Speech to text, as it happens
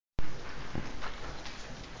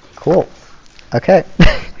Cool. Okay.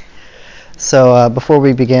 So before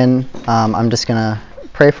we begin, I'm just going to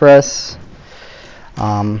pray for us,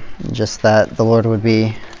 just that the Lord would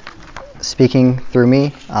be speaking through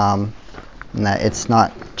me, and that it's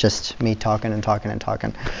not just me talking.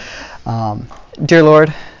 Dear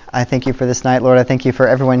Lord, I thank you for this night. Lord, I thank you for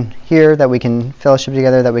everyone here, that we can fellowship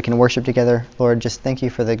together, that we can worship together. Lord, just thank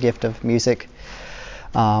you for the gift of music.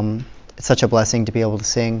 It's such a blessing to be able to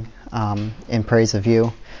sing in praise of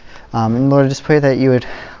you. And Lord, I just pray that you would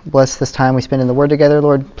bless this time we spend in the Word together.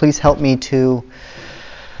 Lord, please help me to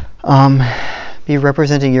be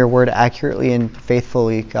representing your Word accurately and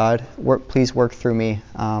faithfully, God. Please work through me.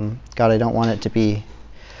 God, I don't want it to be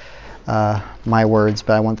my words,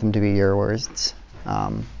 but I want them to be your words.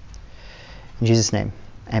 In Jesus' name,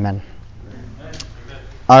 amen.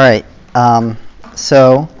 All right.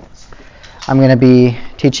 So I'm going to be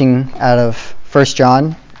teaching out of 1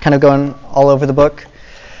 John, kind of going all over the book.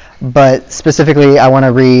 But specifically, I want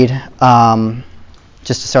to read,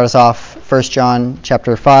 just to start us off, 1 John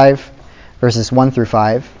chapter 5, verses 1 through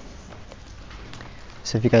 5.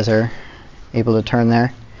 So if you guys are able to turn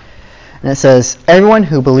there. And it says, "Everyone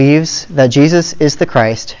who believes that Jesus is the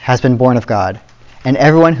Christ has been born of God, and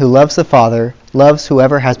everyone who loves the Father loves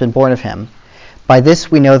whoever has been born of him. By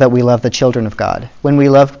this we know that we love the children of God, when we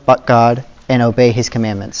love God and obey his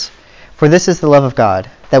commandments. For this is the love of God,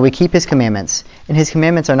 that we keep his commandments, and his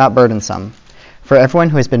commandments are not burdensome. For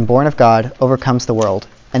everyone who has been born of God overcomes the world,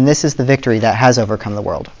 and this is the victory that has overcome the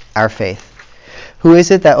world, our faith. Who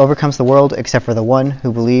is it that overcomes the world except for the one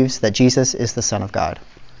who believes that Jesus is the Son of God?"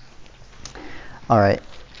 All right.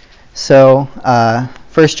 So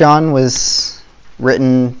 1 John was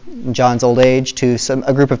written in John's old age to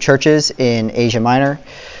a group of churches in Asia Minor.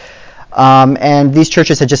 And these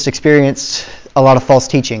churches had just experienced a lot of false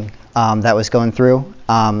teaching that was going through.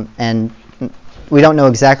 And we don't know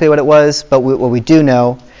exactly what it was, but what we do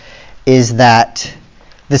know is that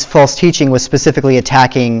this false teaching was specifically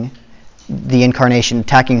attacking the incarnation,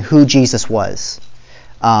 attacking who Jesus was.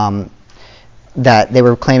 That they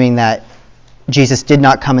were claiming that Jesus did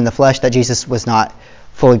not come in the flesh, that Jesus was not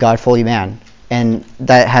fully God, fully man. And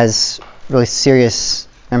that has really serious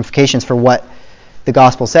ramifications for what the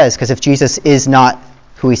gospel says, because if Jesus is not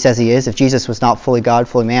who he says he is, if Jesus was not fully God,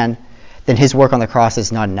 fully man, then his work on the cross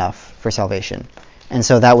is not enough for salvation. And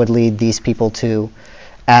so that would lead these people to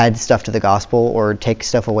add stuff to the gospel or take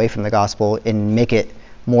stuff away from the gospel and make it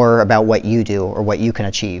more about what you do or what you can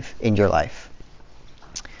achieve in your life.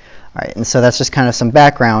 All right, and so that's just kind of some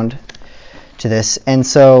background to this. And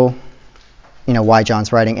so, why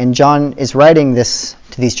John's writing. And John is writing this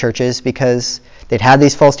to these churches because they'd had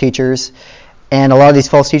these false teachers, and a lot of these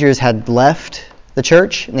false teachers had left the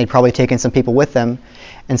church, and they'd probably taken some people with them.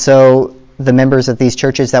 And so the members of these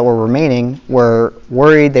churches that were remaining were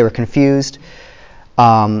worried, they were confused.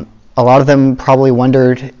 A lot of them probably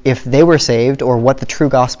wondered if they were saved or what the true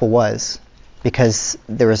gospel was, because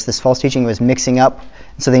there was this false teaching that was mixing up,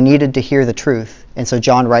 so they needed to hear the truth. And so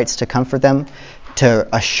John writes to comfort them, to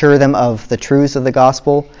assure them of the truths of the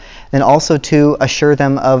gospel, and also to assure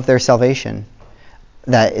them of their salvation,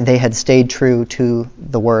 that they had stayed true to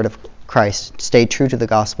the word of Christ, stayed true to the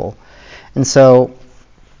gospel. And so,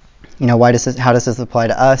 how does this apply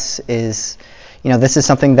to us is, this is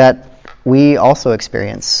something that we also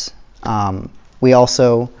experience. We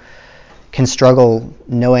also can struggle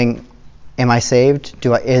knowing, am I saved?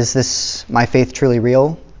 Is this my faith truly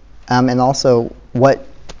real? And also, what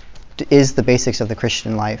is the basics of the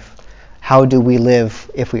Christian life? How do we live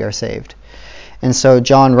if we are saved? And so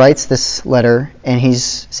John writes this letter, and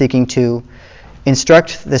he's seeking to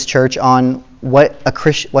instruct this church on what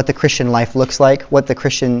the Christian life looks like, what the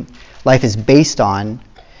Christian life is based on.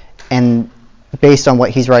 And based on what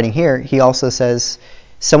he's writing here, he also says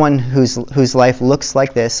someone whose life looks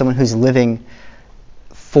like this, someone who's living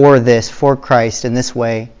for Christ in this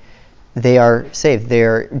way, they are saved.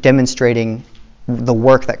 They're demonstrating the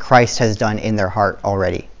work that Christ has done in their heart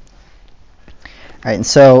already. All right, and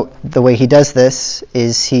so the way he does this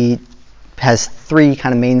is he has three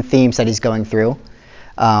kind of main themes that he's going through.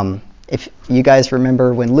 If you guys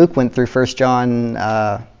remember when Luke went through 1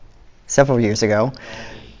 John several years ago,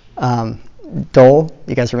 Dole,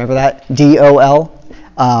 you guys remember that? D-O-L.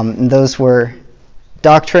 Those were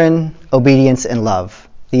doctrine, obedience, and love.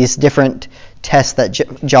 These different tests that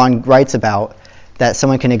John writes about, that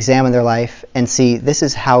someone can examine their life and see, this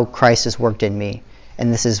is how Christ has worked in me,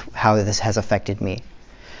 and this is how this has affected me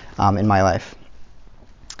in my life.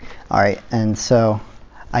 All right, and so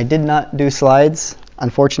I did not do slides,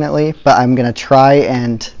 unfortunately, but I'm going to try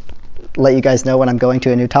and let you guys know when I'm going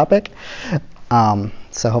to a new topic.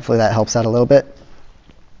 So hopefully that helps out a little bit.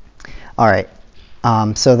 All right.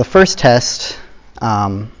 So the first test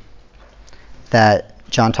that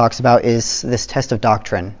John talks about is this test of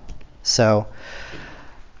doctrine. So,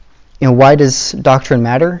 why does doctrine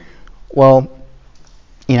matter? Well,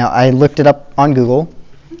 I looked it up on Google.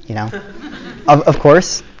 Of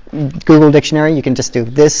course, Google Dictionary. You can just do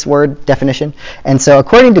this word definition. And so,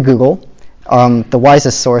 according to Google, the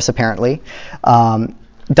wisest source apparently,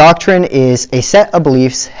 doctrine is a set of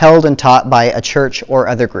beliefs held and taught by a church or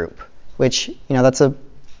other group. Which, that's a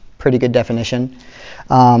pretty good definition.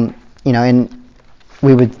 And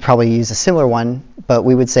we would probably use a similar one, but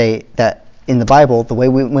we would say that in the Bible, the way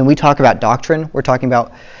when we talk about doctrine, we're talking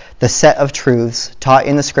about the set of truths taught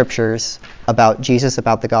in the scriptures about Jesus,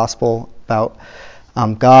 about the gospel, about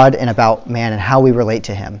God, and about man and how we relate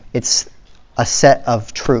to him. It's a set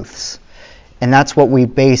of truths. And that's what we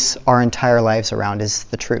base our entire lives around, is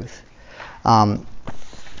the truth.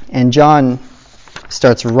 And John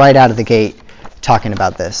starts right out of the gate talking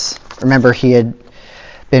about this. Remember, he had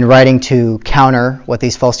been writing to counter what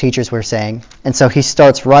these false teachers were saying. And so he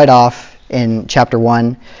starts right off in chapter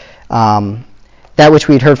 1, that which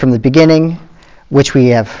we had heard from the beginning, which we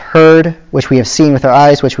have heard, which we have seen with our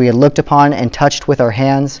eyes, which we had looked upon and touched with our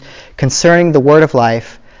hands, concerning the word of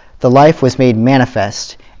life. The life was made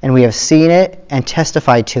manifest, and we have seen it and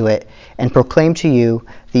testified to it, and proclaimed to you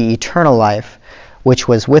the eternal life, which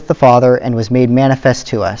was with the Father and was made manifest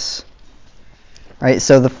to us. Right?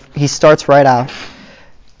 So he starts right off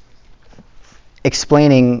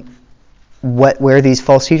explaining where these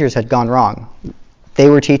false teachers had gone wrong.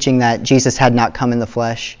 They were teaching that Jesus had not come in the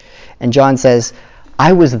flesh. And John says,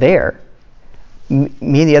 I was there. Me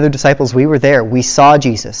and the other disciples, we were there. We saw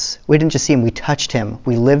Jesus. We didn't just see him. We touched him.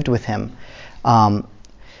 We lived with him.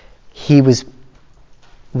 He was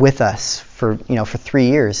with us for 3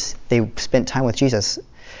 years. They spent time with Jesus.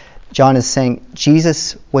 John is saying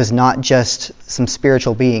Jesus was not just some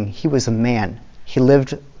spiritual being. He was a man. He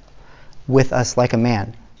lived with us like a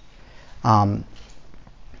man. And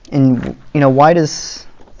why does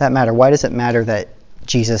that matter? Why does it matter that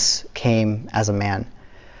Jesus came as a man?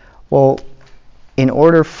 Well, in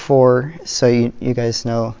order so you guys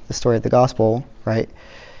know the story of the gospel, right?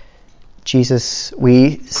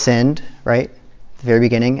 We sinned, right? At the very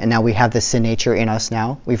beginning, and now we have this sin nature in us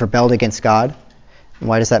now. We've rebelled against God. And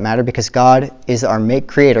why does that matter? Because God is our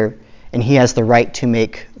creator, and he has the right to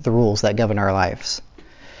make the rules that govern our lives.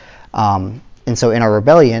 And so in our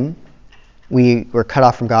rebellion, we were cut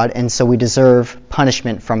off from God, and so we deserve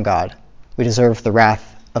punishment from God. We deserve the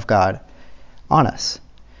wrath of God on us.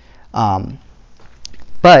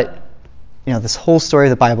 But, this whole story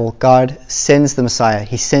of the Bible, God sends the Messiah.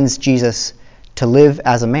 He sends Jesus to live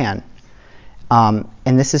as a man. And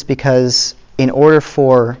this is because in order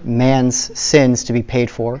for man's sins to be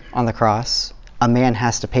paid for on the cross, a man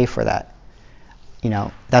has to pay for that.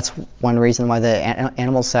 That's one reason why the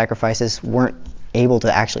animal sacrifices weren't able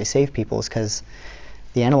to actually save people, is because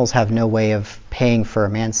the animals have no way of paying for a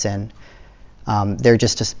man's sin. They're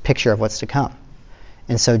just a picture of what's to come.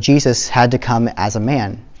 And so Jesus had to come as a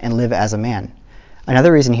man and live as a man.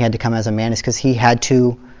 Another reason he had to come as a man is because he had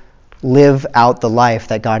to live out the life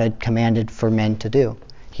that God had commanded for men to do.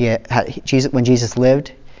 When Jesus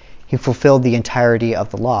lived, he fulfilled the entirety of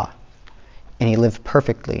the law, and he lived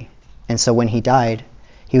perfectly. And so when he died,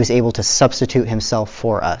 he was able to substitute himself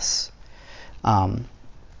for us. And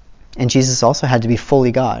Jesus also had to be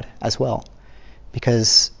fully God as well,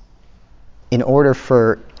 because in order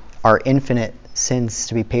for our infinite sins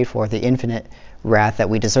to be paid for, the infinite wrath that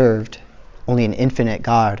we deserved, only an infinite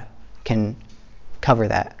God can cover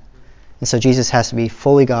that. And so Jesus has to be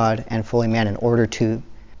fully God and fully man in order to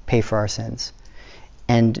pay for our sins.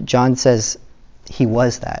 And John says he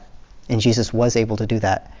was that, and Jesus was able to do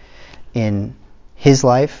that in his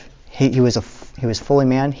life. He was fully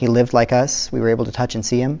man. He lived like us. We were able to touch and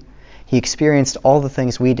see him. He experienced all the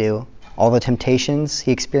things we do, all the temptations.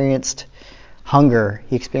 He experienced hunger.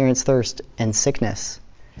 He experienced thirst and sickness,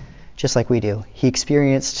 just like we do. He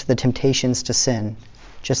experienced the temptations to sin,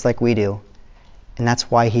 just like we do. And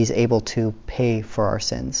that's why he's able to pay for our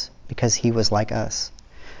sins, because he was like us,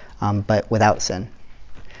 but without sin.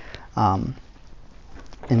 And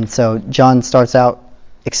so John starts out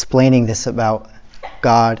explaining this about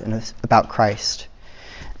God and about Christ.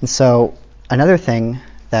 And so another thing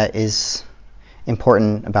that is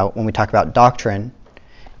important about when we talk about doctrine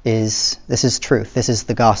is this is truth. This is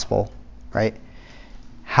the gospel, right?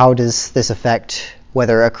 How does this affect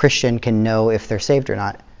whether a Christian can know if they're saved or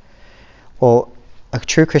not? Well, a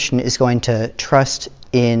true Christian is going to trust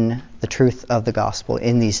in the truth of the gospel,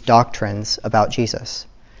 in these doctrines about Jesus.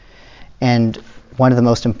 And one of the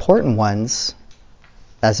most important ones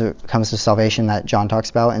as it comes to salvation that John talks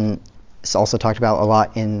about, and it's also talked about a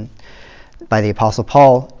lot by the Apostle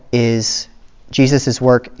Paul, is Jesus'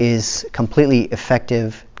 work is completely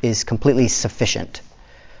effective, is completely sufficient.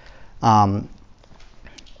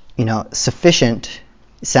 Sufficient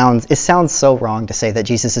sounds so wrong to say that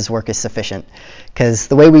Jesus' work is sufficient, because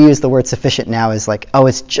the way we use the word sufficient now is like, oh,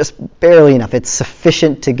 it's just barely enough. It's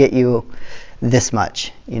sufficient to get you this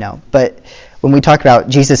much, But when we talk about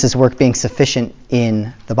Jesus' work being sufficient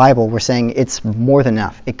in the Bible, we're saying it's more than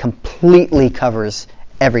enough. It completely covers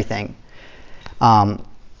everything. I'm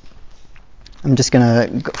just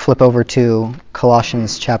going to flip over to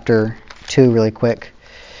Colossians chapter 2 really quick.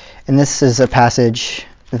 And this is a passage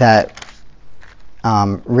that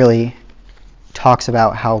really talks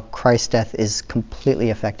about how Christ's death is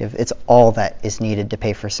completely effective. It's all that is needed to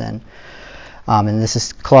pay for sin. And this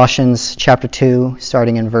is Colossians chapter 2,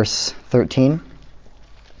 starting in verse 13.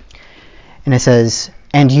 And it says,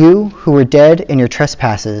 "And you who were dead in your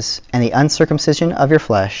trespasses and the uncircumcision of your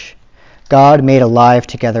flesh, God made alive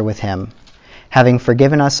together with him, having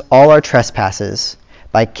forgiven us all our trespasses,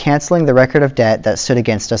 by canceling the record of debt that stood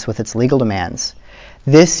against us with its legal demands.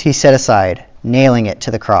 This he set aside, nailing it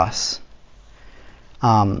to the cross."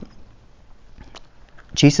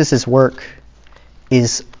 Jesus' work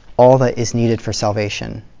is all that is needed for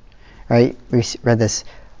salvation. Right? We read this.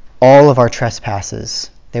 All of our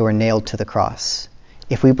trespasses, they were nailed to the cross.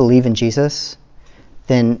 If we believe in Jesus,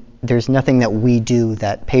 then there's nothing that we do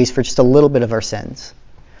that pays for just a little bit of our sins.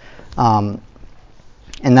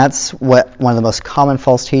 And that's what one of the most common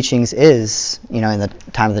false teachings is, in the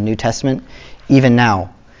time of the New Testament, even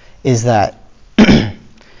now, is that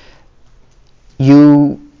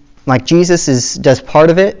Jesus does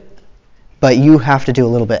part of it, but you have to do a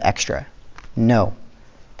little bit extra. No,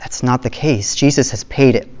 that's not the case. Jesus has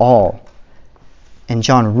paid it all. And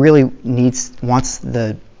John really wants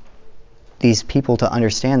these people to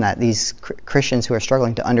understand that, these Christians who are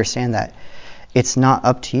struggling to understand that it's not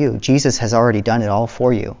up to you. Jesus has already done it all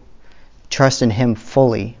for you. Trust in him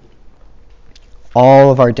fully. All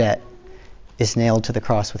of our debt is nailed to the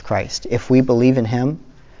cross with Christ. If we believe in him,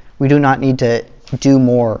 we do not need to do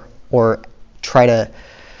more or try to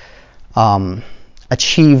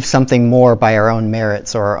achieve something more by our own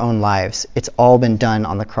merits or our own lives. It's all been done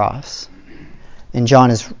on the cross. And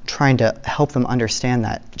John is trying to help them understand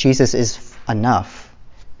that Jesus is enough.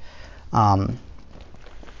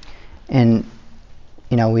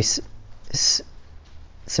 It's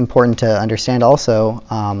important to understand also,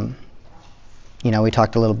 we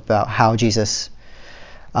talked a little bit about how Jesus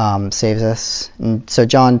saves us. And so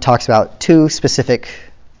John talks about two specific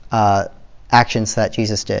actions that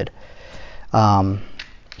Jesus did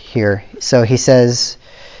here. So he says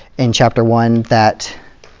in chapter 1 that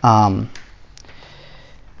the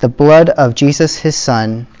blood of Jesus, his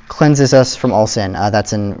son, cleanses us from all sin.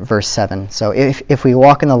 That's in verse 7. So if we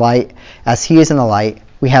walk in the light as he is in the light,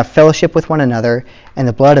 we have fellowship with one another, and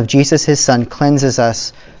the blood of Jesus, his son, cleanses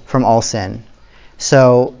us from all sin.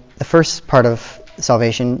 So the first part of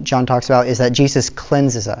salvation John talks about is that Jesus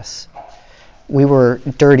cleanses us. We were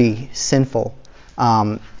dirty, sinful.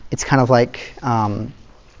 It's kind of like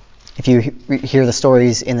if you hear the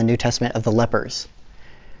stories in the New Testament of the lepers,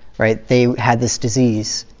 right? They had this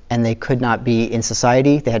disease, and they could not be in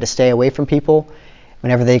society. They had to stay away from people.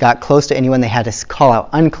 Whenever they got close to anyone, they had to call out,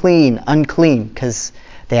 "Unclean, unclean," because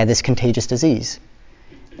they had this contagious disease.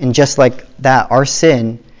 And just like that, our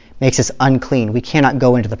sin makes us unclean. We cannot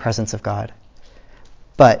go into the presence of God.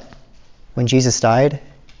 But when Jesus died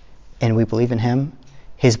and we believe in him,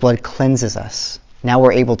 his blood cleanses us. Now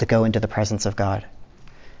we're able to go into the presence of God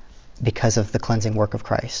because of the cleansing work of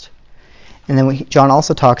Christ. And then John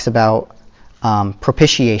also talks about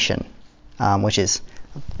propitiation, which is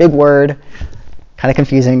a big word, kind of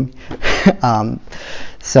confusing.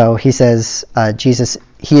 So he says, Jesus,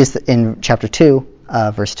 he is in chapter 2,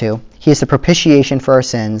 verse 2, he is the propitiation for our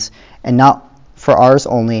sins, and not for ours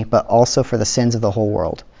only, but also for the sins of the whole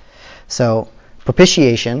world. So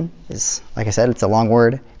propitiation is, like I said, it's a long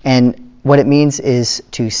word, and what it means is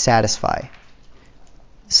to satisfy.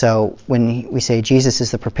 So when we say Jesus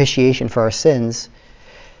is the propitiation for our sins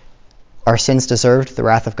deserved the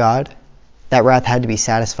wrath of God. That wrath had to be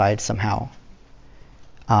satisfied somehow.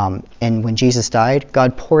 And when Jesus died,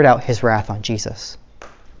 God poured out his wrath on Jesus,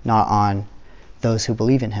 not on those who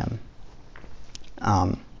believe in him.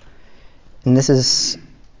 And this is,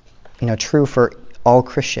 true for all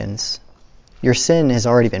Christians. Your sin has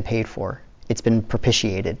already been paid for. It's been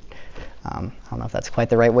propitiated. I don't know if that's quite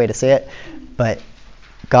the right way to say it, but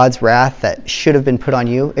God's wrath that should have been put on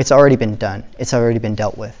you, it's already been done. It's already been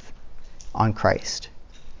dealt with on Christ.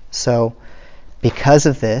 So because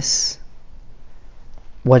of this,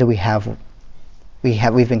 what do we have?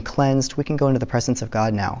 We've been cleansed. We can go into the presence of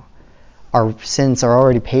God now. Our sins are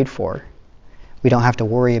already paid for. We don't have to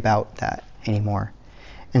worry about that anymore.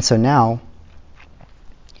 And so now,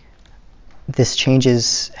 this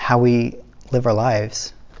changes how we live our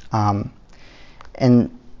lives.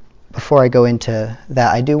 And before I go into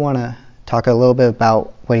that, I do want to talk a little bit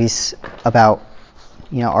about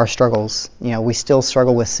our struggles. We still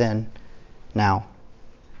struggle with sin now.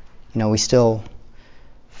 We still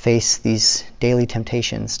face these daily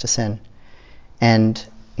temptations to sin. And,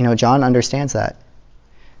 John understands that.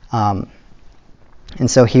 And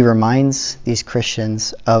so he reminds these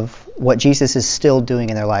Christians of what Jesus is still doing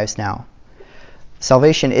in their lives now.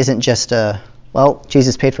 Salvation isn't just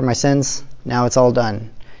Jesus paid for my sins, now it's all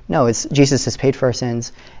done. No, it's Jesus has paid for our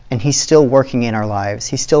sins, and he's still working in our lives.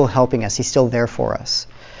 He's still helping us. He's still there for us.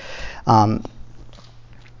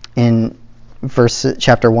 In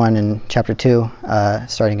chapter 1 and chapter 2,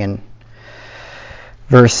 starting in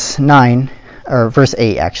verse 9, or verse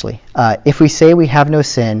 8 actually. If we say we have no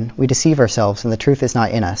sin, we deceive ourselves, and the truth is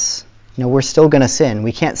not in us. We're still going to sin.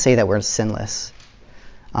 We can't say that we're sinless.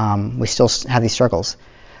 We still have these struggles.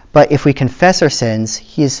 But if we confess our sins,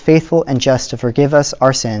 he is faithful and just to forgive us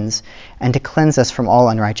our sins and to cleanse us from all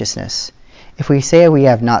unrighteousness. If we say we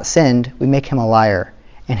have not sinned, we make him a liar,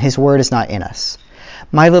 and his word is not in us.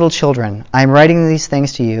 My little children, I am writing these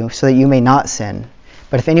things to you so that you may not sin.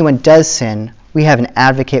 But if anyone does sin, we have an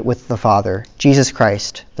advocate with the Father, Jesus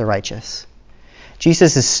Christ, the righteous.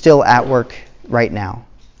 Jesus is still at work right now.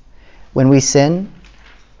 When we sin,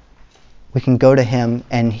 we can go to him,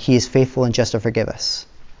 and he is faithful and just to forgive us.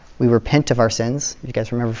 We repent of our sins. If you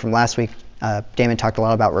guys remember from last week, Damon talked a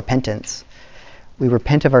lot about repentance. We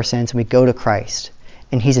repent of our sins, and we go to Christ,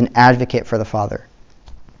 and he's an advocate for the Father,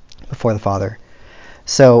 before the Father.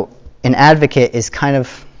 So an advocate is kind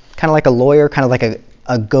of like a lawyer, kind of like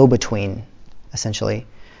a go-between, essentially.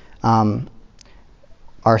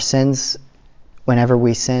 Our sins, whenever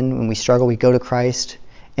we sin, when we struggle, we go to Christ,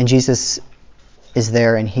 and Jesus is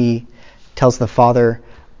there, and he tells the Father,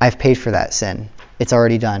 I've paid for that sin. It's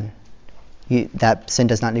already done. That sin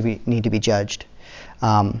does not need to be judged.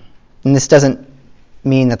 And this doesn't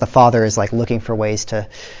mean that the Father is looking for ways to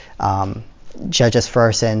judge us for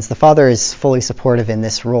our sins. The Father is fully supportive in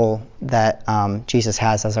this role that Jesus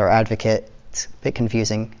has as our advocate. It's a bit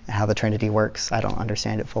confusing how the Trinity works. I don't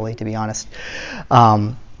understand it fully, to be honest.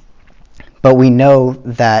 But we know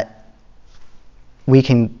that we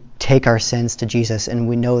can take our sins to Jesus, and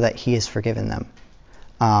we know that he has forgiven them.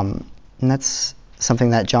 And that's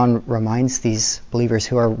something that John reminds these believers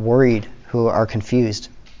who are worried, who are confused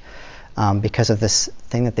because of this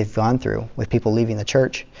thing that they've gone through with people leaving the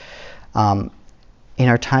church. In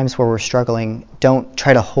our times where we're struggling, don't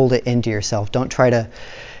try to hold it into yourself. Don't try to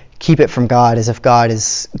keep it from God as if God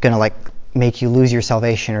is going to make you lose your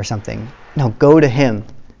salvation or something. No, go to him.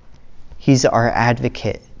 He's our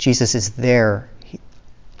advocate. Jesus is there.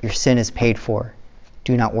 Your sin is paid for.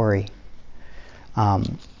 Do not worry.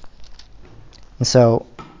 And so,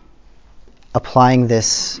 applying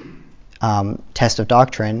this test of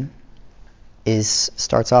doctrine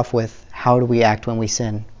starts off with, how do we act when we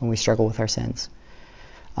sin, when we struggle with our sins?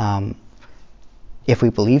 If we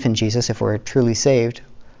believe in Jesus, if we're truly saved,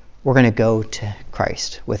 we're going to go to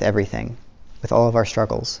Christ with everything, with all of our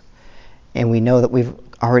struggles. And we know that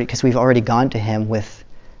because we've already gone to him with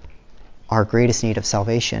our greatest need of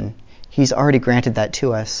salvation, he's already granted that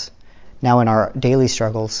to us. Now in our daily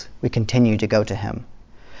struggles, we continue to go to him.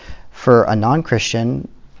 For a non-Christian,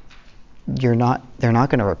 they're not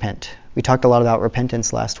going to repent. We talked a lot about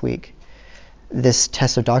repentance last week. This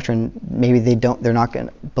test of doctrine, maybe they're not going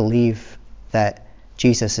to believe that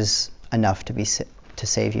Jesus is enough to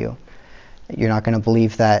save you. You're not going to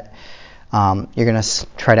believe that you're going to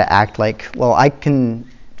try to act like, well, I can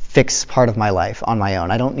fix part of my life on my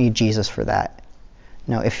own. I don't need Jesus for that.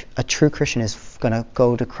 No, if a true Christian is going to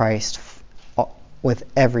go to Christ with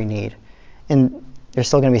every need, and there's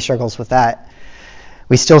still going to be struggles with that.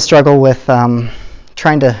 We still struggle with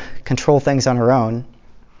trying to control things on our own,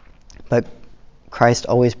 but Christ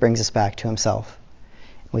always brings us back to himself.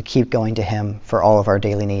 We keep going to him for all of our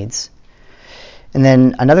daily needs. And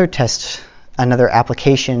then another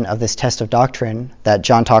application of this test of doctrine that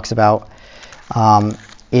John talks about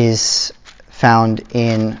is found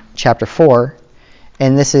in chapter 4,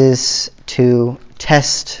 and this is to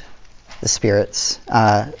test the spirits,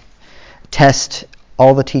 test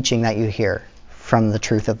all the teaching that you hear from the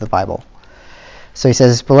truth of the Bible. So he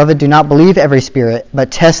says, Beloved, do not believe every spirit,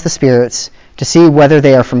 but test the spirits to see whether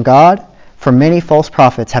they are from God, for many false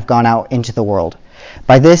prophets have gone out into the world.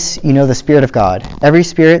 By this you know the Spirit of God. Every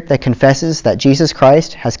spirit that confesses that Jesus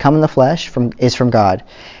Christ has come in the flesh is from God,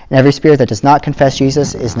 and every spirit that does not confess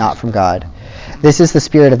Jesus is not from God. This is the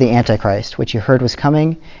spirit of the Antichrist, which you heard was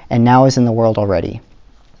coming, and now is in the world already.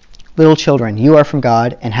 Little children, you are from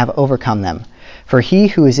God, and have overcome them, for he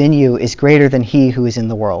who is in you is greater than he who is in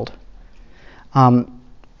the world.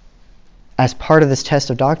 As part of this test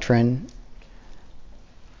of doctrine,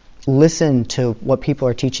 listen to what people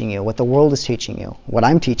are teaching you, what the world is teaching you, what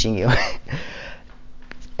I'm teaching you.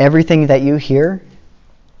 Everything that you hear,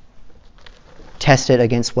 test it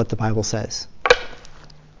against what the Bible says.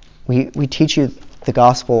 We teach you the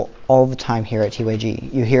gospel all the time here at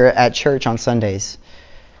TYG. You hear it at church on Sundays.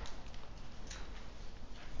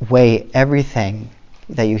 Weigh everything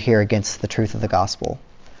that you hear against the truth of the gospel.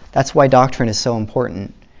 That's why doctrine is so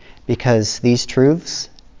important, because these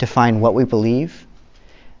truths define what we believe,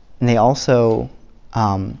 and they also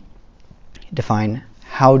define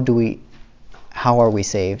how are we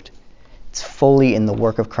saved. It's fully in the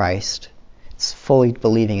work of Christ. It's fully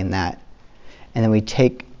believing in that. And then we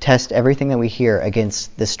test everything that we hear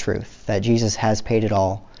against this truth, that Jesus has paid it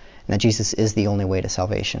all, and that Jesus is the only way to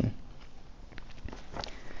salvation.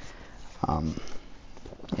 All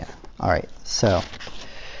right, so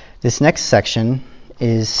this next section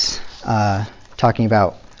is talking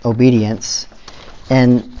about obedience,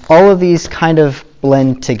 and all of these kind of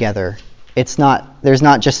blend together. There's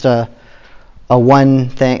not just a one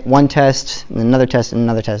test, and another test, and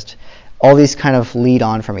another test. All these kind of lead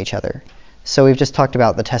on from each other. So we've just talked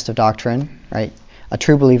about the test of doctrine, right? A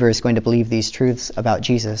true believer is going to believe these truths about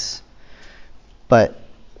Jesus. But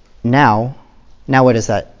now what is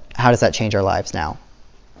that? How does that change our lives now?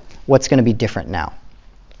 What's going to be different now?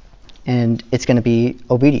 And it's going to be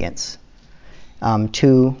obedience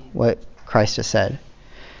to what Christ has said.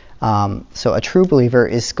 So a true believer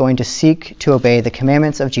is going to seek to obey the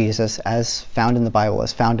commandments of Jesus as found in the Bible,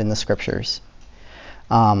 as found in the Scriptures.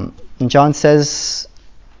 And John says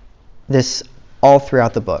this all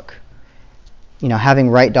throughout the book.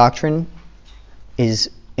 Having right doctrine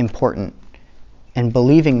is important, and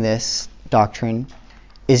believing this doctrine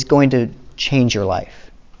is going to change your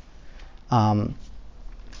life.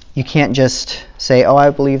 You can't just say, "Oh, I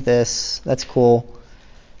believe this. That's cool,"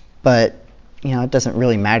 but it doesn't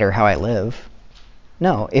really matter how I live.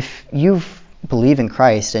 No, if you believe in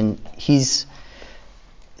Christ and He's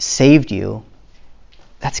saved you,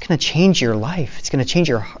 that's going to change your life. It's going to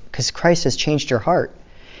change because Christ has changed your heart.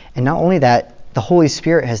 And not only that, the Holy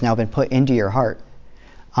Spirit has now been put into your heart.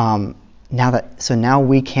 Now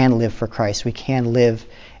we can live for Christ. We can live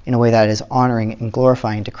in a way that is honoring and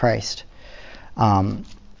glorifying to Christ.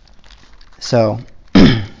 So,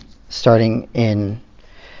 starting in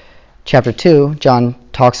chapter 2, John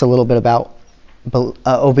talks a little bit about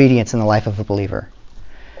obedience in the life of a believer.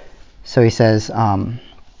 So he says, and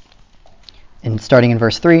starting in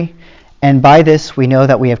verse 3, "And by this we know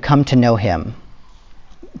that we have come to know Him,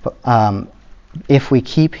 if we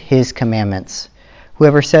keep His commandments.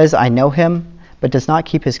 Whoever says, 'I know Him,' but does not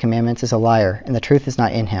keep His commandments is a liar, and the truth is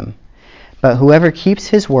not in him. But whoever keeps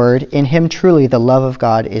His word, in him truly the love of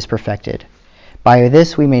God is perfected. By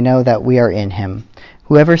this we may know that we are in Him.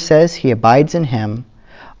 Whoever says he abides in Him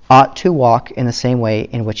ought to walk in the same way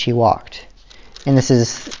in which He walked." And this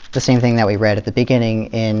is the same thing that we read at the beginning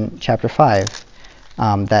in chapter 5,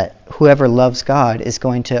 that whoever loves God is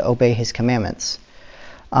going to obey His commandments.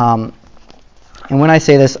 And when I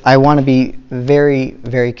say this, I want to be very,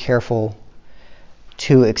 very careful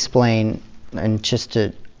to explain, and just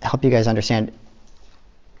to help you guys understand,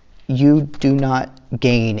 you do not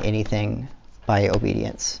gain anything by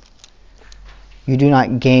obedience. You do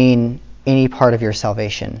not gain any part of your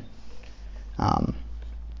salvation.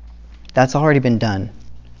 That's already been done.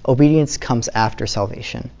 Obedience comes after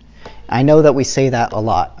salvation. I know that we say that a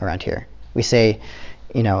lot around here. We say,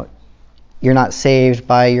 you're not saved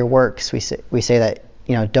by your works. We say that,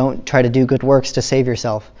 don't try to do good works to save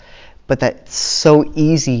yourself. But that's so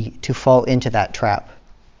easy to fall into that trap.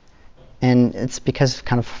 And it's because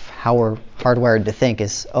kind of how we're hardwired to think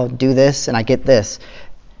is, oh, do this and I get this.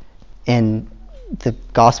 And the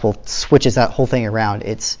gospel switches that whole thing around.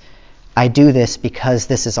 It's, I do this because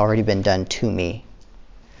this has already been done to me.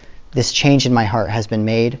 This change in my heart has been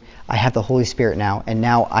made. I have the Holy Spirit now, and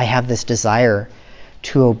now I have this desire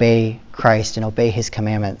to obey Christ and obey His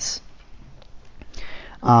commandments.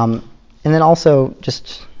 And then also,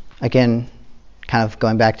 just again, kind of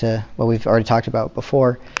going back to what we've already talked about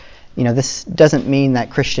before, this doesn't mean that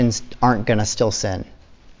Christians aren't going to still sin.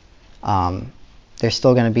 There's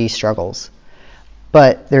still going to be struggles.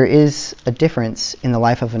 But there is a difference in the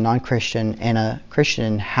life of a non-Christian and a Christian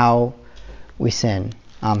in how we sin.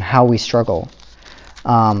 how we struggle.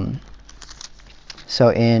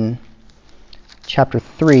 So in chapter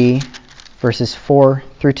 3, verses 4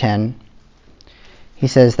 through 10, he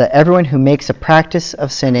says that everyone who makes a practice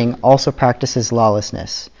of sinning also practices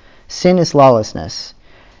lawlessness. Sin is lawlessness.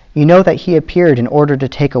 You know that he appeared in order to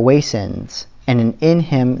take away sins, and in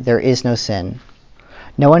him there is no sin.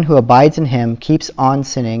 No one who abides in him keeps on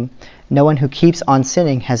sinning. No one who keeps on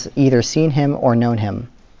sinning has either seen him or known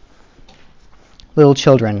him. Little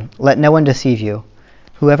children, let no one deceive you.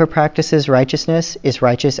 Whoever practices righteousness is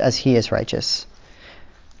righteous as he is righteous.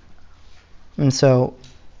 And so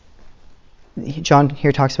John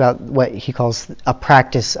here talks about what he calls a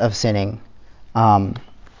practice of sinning,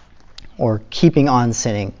 or keeping on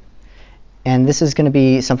sinning. And this is going to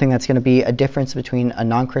be something that's going to be a difference between a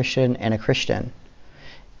non-Christian and a Christian.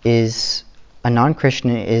 Is a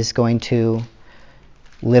non-Christian is going to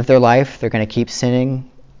live their life, they're going to keep sinning,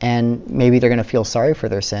 and maybe they're going to feel sorry for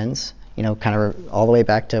their sins, kind of all the way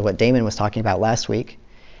back to what Damon was talking about last week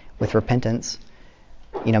with repentance.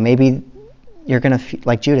 Maybe you're going to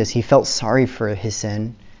like Judas, he felt sorry for his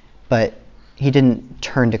sin, but he didn't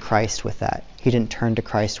turn to Christ with that. He didn't turn to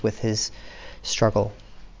Christ with his struggle.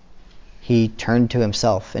 He turned to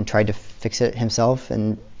himself and tried to fix it himself,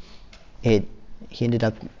 and he ended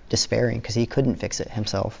up despairing because he couldn't fix it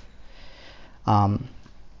himself. And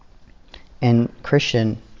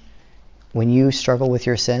Christian, when you struggle with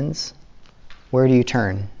your sins, where do you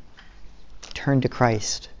turn? Turn to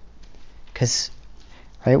Christ. Because,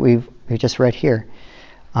 right, we just read here,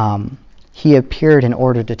 he appeared in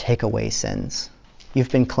order to take away sins. You've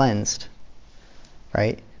been cleansed,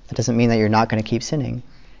 right? That doesn't mean that you're not going to keep sinning,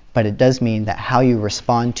 but it does mean that how you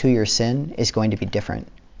respond to your sin is going to be different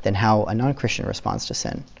than how a non-Christian responds to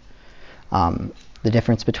sin. The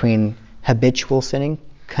difference between habitual sinning,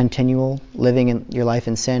 continual living in your life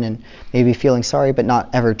in sin, and maybe feeling sorry but not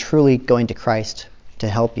ever truly going to Christ to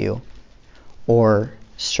help you, or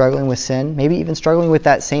struggling with sin, maybe even struggling with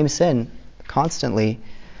that same sin constantly,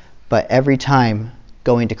 but every time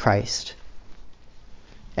going to Christ,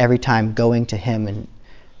 every time going to him and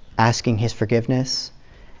asking his forgiveness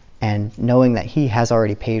and knowing that he has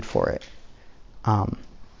already paid for it.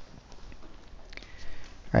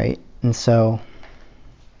 Right? And so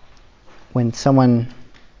when someone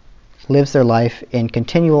lives their life in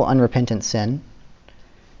continual unrepentant sin,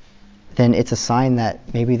 then it's a sign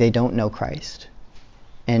that maybe they don't know Christ.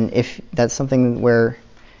 And if that's something where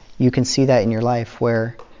you can see that in your life,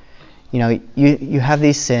 where you have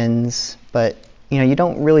these sins, but you're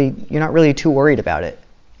not really too worried about it.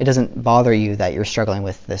 It doesn't bother you that you're struggling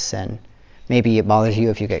with this sin. Maybe it bothers you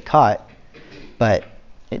if you get caught, but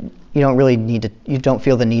you don't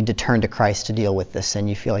feel the need to turn to Christ to deal with this sin.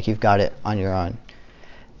 You feel like you've got it on your own.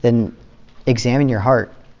 Then examine your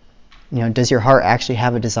heart. Does your heart actually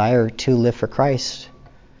have a desire to live for Christ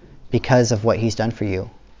because of what he's done for you?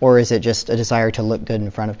 Or is it just a desire to look good in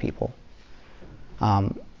front of people? A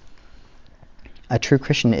true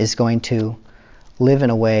Christian is going to live in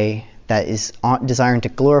a way that is desiring to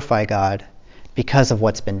glorify God because of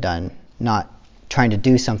what's been done, not trying to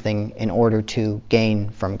do something in order to gain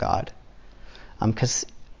from God. Because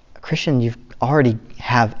a Christian, you already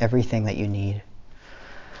have everything that you need.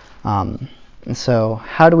 And so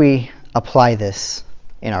how do we apply this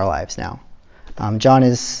in our lives now? John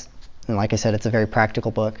is, and like I said, it's a very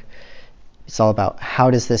practical book. It's all about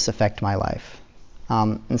how does this affect my life?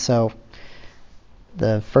 And so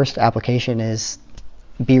the first application is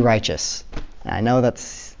be righteous. And I know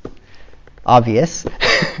that's obvious,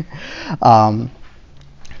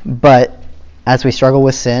 but as we struggle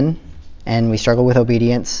with sin and we struggle with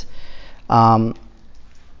obedience, a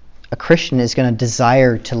Christian is going to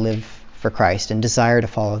desire to live for Christ and desire to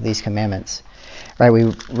follow these commandments. Right?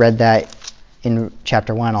 We read that in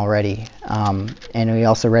chapter 1 already, and we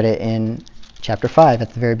also read it in chapter 5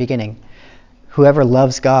 at the very beginning. Whoever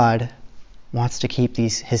loves God wants to keep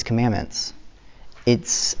his commandments.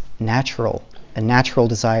 It's a natural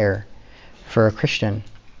desire for a Christian.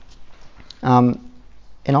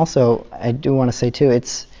 And also, I do want to say too,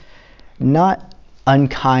 it's not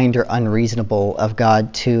unkind or unreasonable of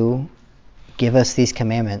God to give us these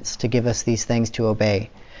commandments, to give us these things to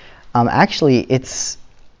obey. Actually, it's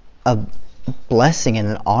a blessing and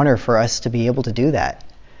an honor for us to be able to do that.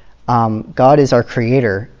 God is our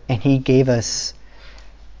creator, and he gave us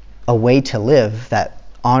a way to live that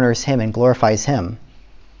honors him and glorifies him.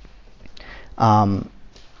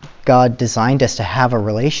 God designed us to have a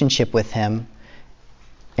relationship with him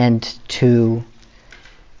and to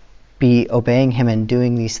be obeying him and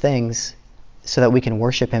doing these things so that we can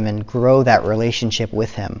worship him and grow that relationship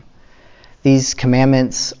with him. These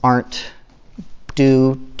commandments aren't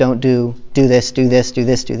don't do this, do this, do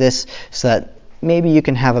this, do this, so that maybe you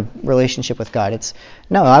can have a relationship with God. It's,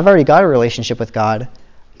 no, I've already got a relationship with God.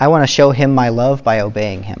 I want to show him my love by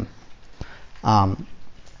obeying him.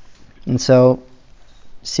 And so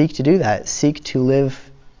seek to do that. Seek to live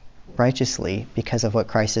righteously because of what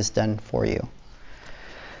Christ has done for you.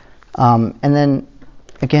 And then,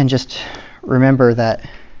 again, just remember that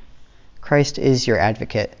Christ is your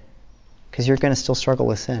advocate, because you're going to still struggle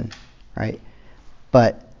with sin, right?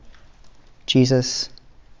 But Jesus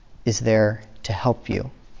is there to help you.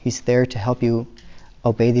 He's there to help you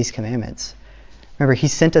obey these commandments. Remember, he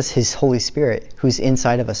sent us his Holy Spirit, who's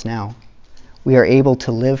inside of us now. We are able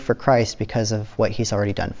to live for Christ because of what he's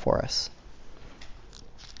already done for us.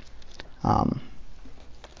 All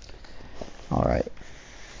right.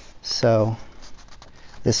 So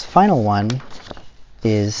this final one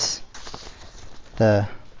is the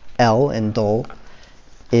L in dull,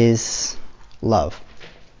 is love.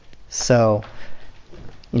 So,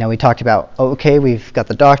 we talked about, okay, we've got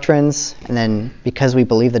the doctrines, and then because we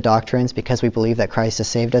believe the doctrines, because we believe that Christ has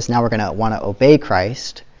saved us, now we're going to want to obey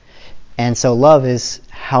Christ. And so love is,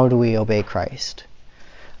 how do we obey Christ?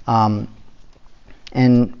 And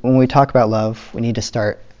when we talk about love, we need to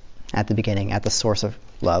start at the beginning, at the source of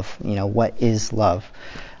love. What is love?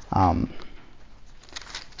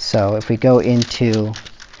 So if we go into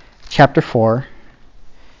chapter 4,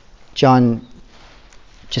 John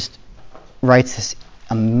just writes this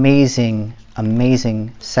amazing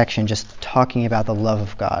section just talking about the love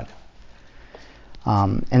of God.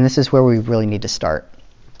 And this is where we really need to start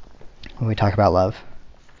when we talk about love.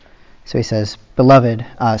 So he says, Beloved,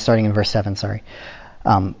 starting in verse 7,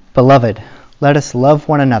 Beloved, let us love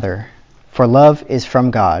one another, for love is from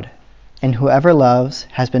God, and whoever loves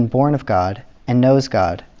has been born of God and knows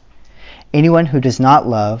God. Anyone who does not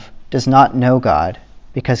love does not know God,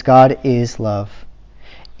 because God is love.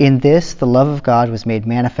 In this the love of God was made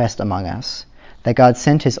manifest among us, that God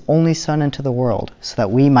sent his only Son into the world, so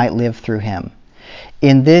that we might live through him.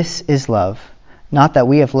 In this is love, not that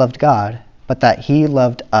we have loved God, but that he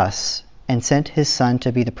loved us, and sent his Son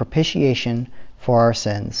to be the propitiation for our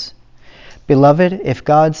sins. Beloved, if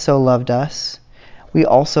God so loved us, we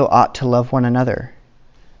also ought to love one another.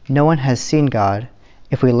 No one has seen God.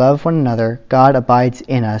 If we love one another, God abides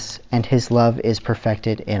in us, and his love is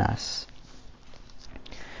perfected in us.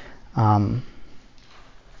 And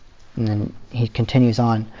then he continues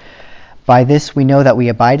on. By this we know that we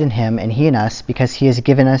abide in him, and he in us, because he has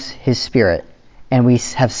given us his Spirit. And we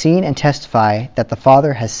have seen and testify that the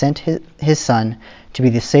Father has sent his Son to be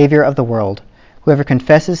the Savior of the world. Whoever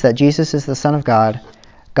confesses that Jesus is the Son of God,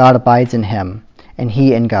 God abides in him, and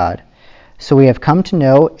he in God. So we have come to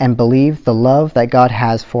know and believe the love that God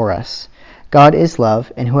has for us. God is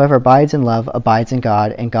love, and whoever abides in love abides in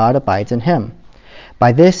God, and God abides in him.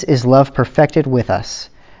 By this is love perfected with us,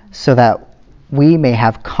 so that we may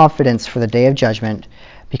have confidence for the day of judgment,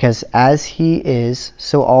 because as he is,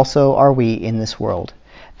 so also are we in this world.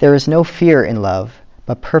 There is no fear in love,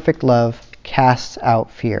 but perfect love casts out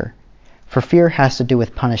fear. For fear has to do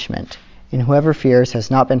with punishment, and whoever fears has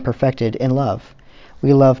not been perfected in love.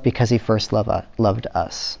 We love because he first loved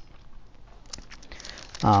us.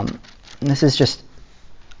 And this is just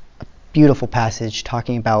a beautiful passage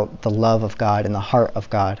talking about the love of God and the heart of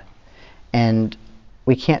God. And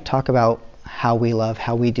we can't talk about how we love,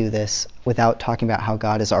 how we do this, without talking about how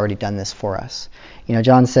God has already done this for us.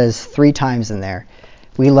 John says 3 times in there,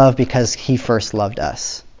 we love because he first loved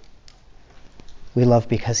us. We love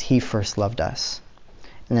because he first loved us.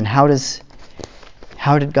 And then how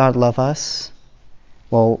did God love us?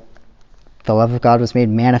 Well, the love of God was made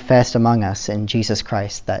manifest among us in Jesus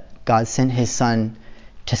Christ, that God sent his Son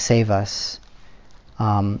to save us,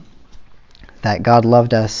 that God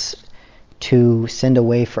loved us to send a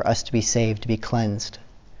way for us to be saved, to be cleansed.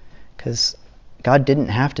 Because God didn't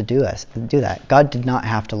have to do that. God did not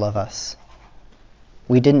have to love us.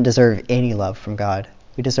 We didn't deserve any love from God.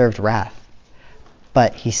 We deserved wrath.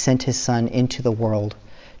 But he sent his Son into the world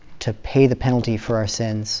to pay the penalty for our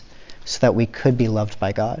sins so that we could be loved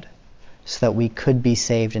by God, so that we could be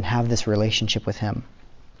saved and have this relationship with him.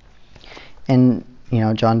 And,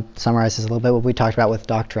 John summarizes a little bit what we talked about with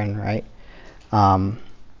doctrine, right?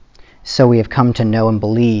 So we have come to know and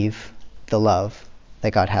believe the love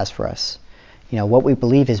that God has for us. What we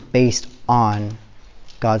believe is based on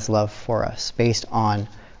God's love for us, based on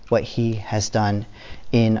what he has done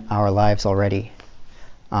in our lives already.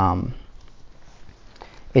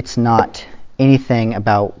 It's not anything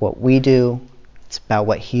about what we do. It's about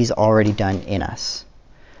what he's already done in us.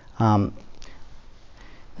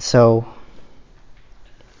 So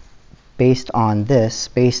based on this,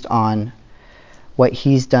 based on what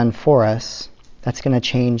he's done for us, that's going to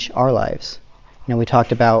change our lives. We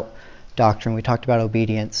talked about doctrine, we talked about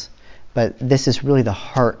obedience, but this is really the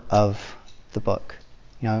heart of the book.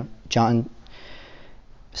 John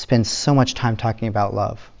spends so much time talking about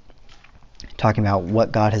love, talking about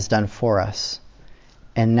what God has done for us.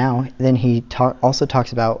 And then he also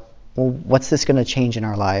talks about, well, what's this going to change in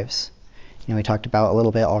our lives? We talked about a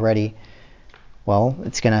little bit already. Well,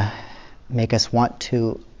 it's going to make us want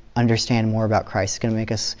to understand more about Christ. It's going to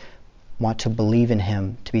make us want to believe in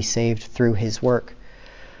him, to be saved through his work.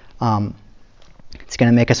 It's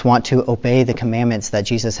going to make us want to obey the commandments that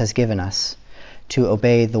Jesus has given us, to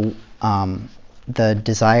obey the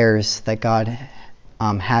desires that God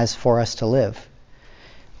has for us to live.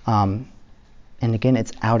 And again,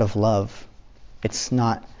 it's out of love. It's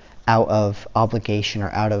not out of obligation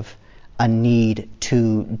or out of a need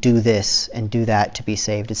to do this and do that to be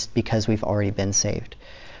saved. It's because we've already been saved.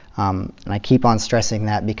 And I keep on stressing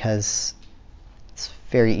that because it's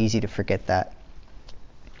very easy to forget that.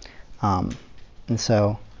 And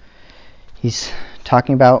so he's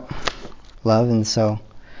talking about love, and so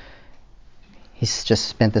he's just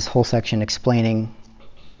spent this whole section explaining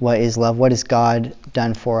what is love, what has God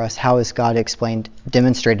done for us, how has God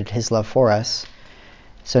demonstrated his love for us.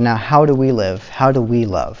 So now, how do we live? How do we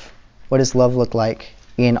love? What does love look like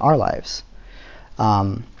in our lives?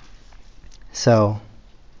 So,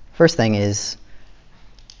 first thing is,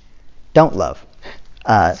 don't love.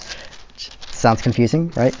 Sounds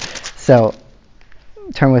confusing, right? So,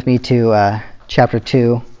 turn with me to chapter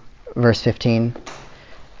 2, verse 15.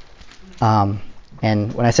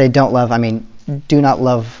 And when I say don't love, I mean do not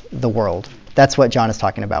love the world. That's what John is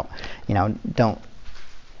talking about. Don't.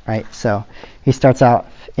 Right? So he starts out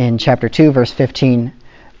in chapter 2, verse 15.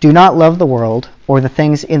 Do not love the world or the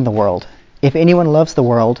things in the world. If anyone loves the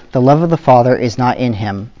world, the love of the Father is not in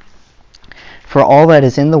him. For all that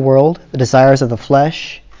is in the world, the desires of the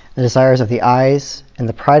flesh, the desires of the eyes, and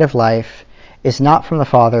the pride of life, is not from the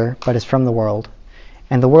Father, but is from the world.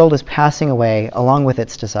 And the world is passing away along with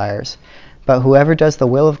its desires. But whoever does the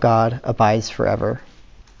will of God abides forever.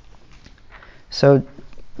 So,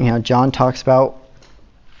 John talks about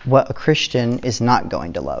what a Christian is not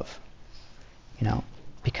going to love.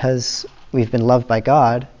 Because we've been loved by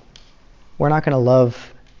God, we're not going to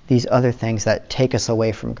love these other things that take us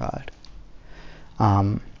away from God.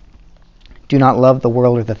 Do not love the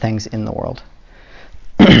world or the things in the world.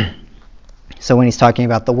 So when he's talking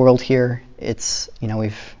about the world here, it's,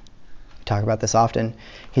 we've talked about this often.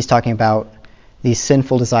 He's talking about these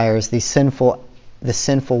sinful desires, the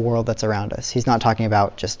sinful world that's around us. He's not talking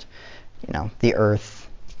about just, the earth.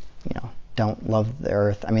 Don't love the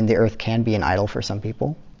earth. I mean, the earth can be an idol for some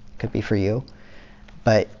people. It could be for you.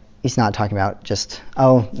 But he's not talking about just,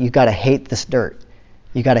 you got to hate this dirt.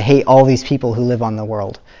 You got to hate all these people who live on the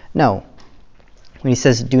world. No. When he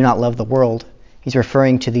says do not love the world, he's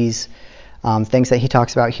referring to these things that he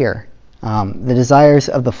talks about here. The desires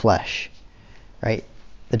of the flesh, right?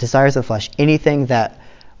 The desires of the flesh. Anything that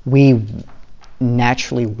we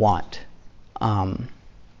naturally want.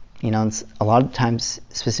 A lot of times,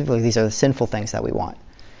 specifically, these are the sinful things that we want.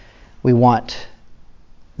 We want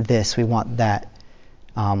this, we want that.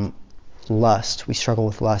 Lust, we struggle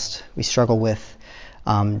with lust. We struggle with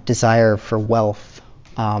desire for wealth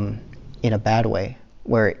in a bad way,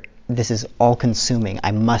 where this is all-consuming.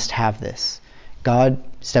 I must have this. God,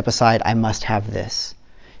 step aside, I must have this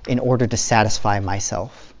in order to satisfy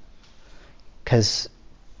myself. Because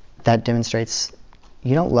that demonstrates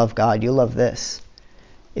you don't love God, you love this.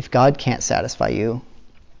 If God can't satisfy you,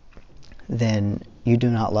 then you do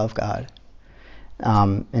not love God.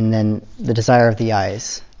 And then the desire of the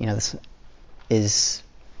eyes, this is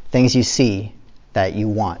things you see that you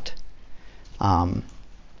want.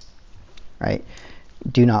 Right?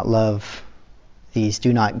 Do not love these.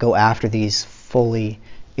 Do not go after these fully,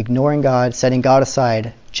 ignoring God, setting God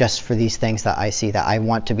aside just for these things that I see, that I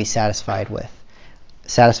want to be satisfied with.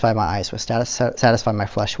 Satisfy my eyes with, satisfy my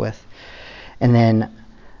flesh with. And then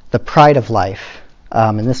the pride of life.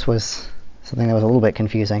 And this was something that was a little bit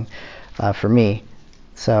confusing for me.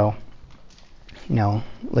 So,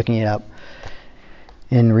 looking it up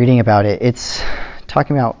and reading about it, it's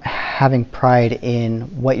talking about having pride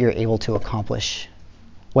in what you're able to accomplish,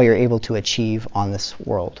 what you're able to achieve on this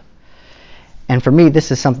world. And for me,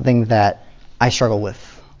 this is something that I struggle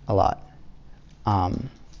with a lot.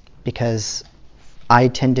 Because I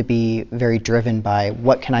tend to be very driven by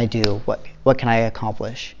what can I do, what can I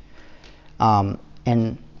accomplish.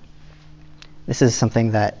 And this is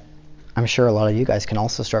something that I'm sure a lot of you guys can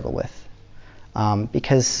also struggle with.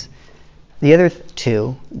 Because the other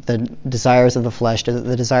two, the desires of the flesh,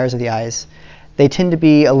 the desires of the eyes, they tend to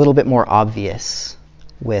be a little bit more obvious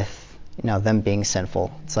with them being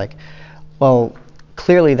sinful. It's like, well,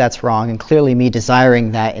 clearly that's wrong, and clearly me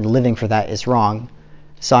desiring that and living for that is wrong,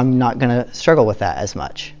 so I'm not going to struggle with that as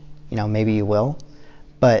much. Maybe you will,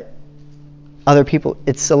 but other people,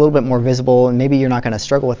 it's a little bit more visible, and maybe you're not going to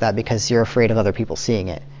struggle with that because you're afraid of other people seeing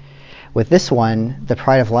it. With this one, the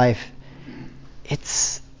pride of life,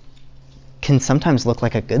 can sometimes look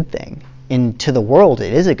like a good thing, and to the world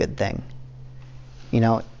it is a good thing.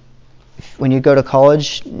 When you go to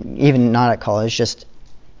college, even not at college, just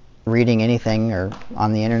reading anything or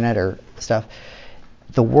on the internet or stuff,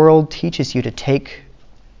 the world teaches you to take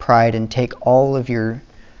pride and take all of your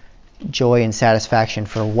joy and satisfaction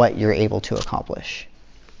for what you're able to accomplish.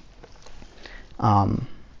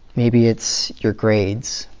 Maybe it's your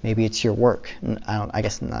grades, maybe it's your work. I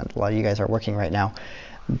guess not a lot of you guys are working right now,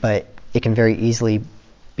 but it can very easily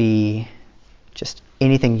be just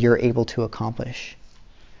anything you're able to accomplish.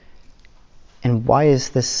 And why is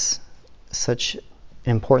this such an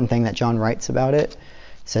important thing that John writes about it? It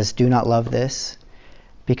says, do not love this,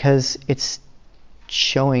 because it's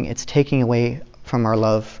taking away from our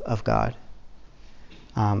love of God.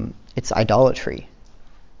 It's idolatry.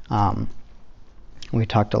 We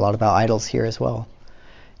talked a lot about idols here as well.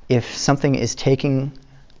 If something is taking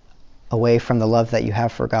away from the love that you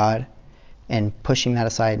have for God and pushing that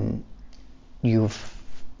aside, and you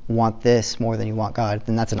want this more than you want God,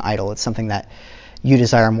 then that's an idol. It's something that you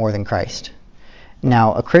desire more than Christ.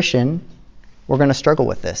 Now, a Christian, we're going to struggle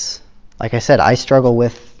with this. Like I said, I struggle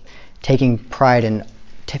with taking pride in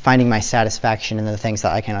finding my satisfaction in the things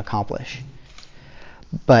that I can accomplish.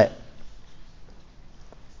 But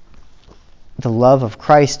the love of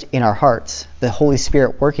Christ in our hearts, the Holy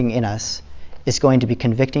Spirit working in us, is going to be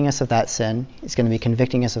convicting us of that sin. It's going to be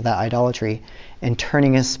convicting us of that idolatry and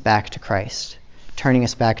turning us back to Christ. Turning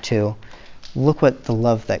us back to, look what the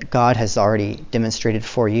love that God has already demonstrated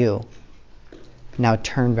for you. Now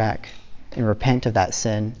turn back and repent of that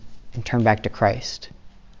sin and turn back to Christ,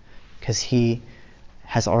 because He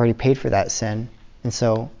has already paid for that sin, and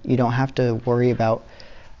so you don't have to worry about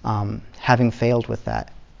having failed with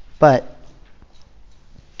that. But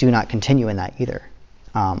do not continue in that either.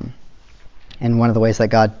 And one of the ways that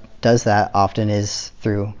God does that often is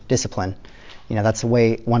through discipline. That's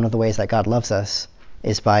one of the ways that God loves us,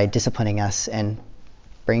 is by disciplining us and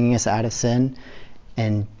bringing us out of sin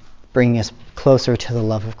and bringing us closer to the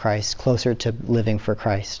love of Christ, closer to living for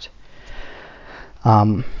Christ.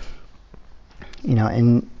 And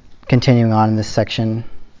continuing on in this section,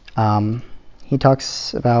 he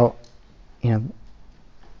talks about,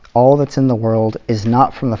 all that's in the world is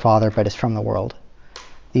not from the Father, but is from the world.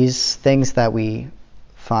 These things that we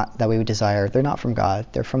desire, they're not from God.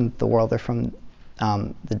 They're from the world. They're from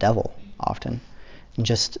the devil often, and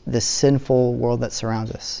just this sinful world that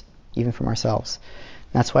surrounds us, even from ourselves.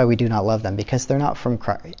 And that's why we do not love them, because they're not from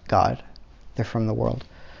God. They're from the world.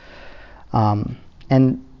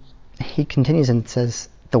 And he continues and says,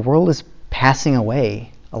 the world is passing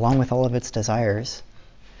away along with all of its desires.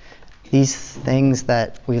 These things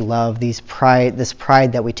that we love, this pride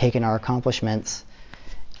that we take in our accomplishments,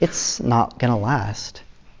 it's not going to last.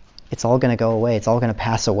 It's all going to go away. It's all going to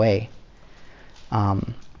pass away.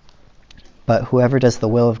 But whoever does the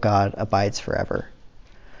will of God abides forever.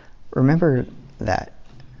 Remember that.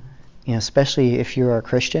 Especially if you're a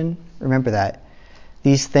Christian, remember that.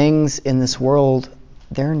 These things in this world,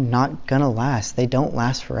 they're not going to last. They don't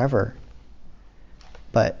last forever.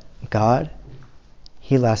 But God,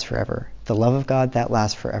 He lasts forever. The love of God, that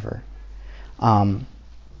lasts forever.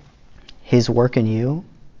 His work in you,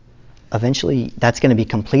 eventually that's going to be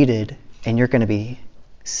completed, and you're going to be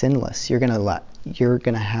sinless. You're going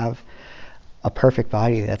to have a perfect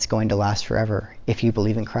body that's going to last forever if you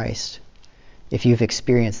believe in Christ. If you've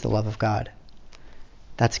experienced the love of God,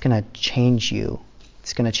 that's going to change you.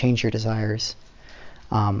 It's going to change your desires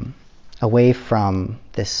away from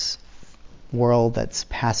this world that's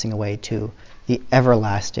passing away to the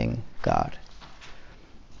everlasting God.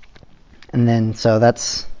 And then, so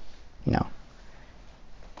that's,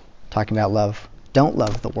 talking about love. Don't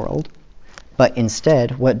love the world, but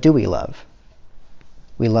instead, what do we love?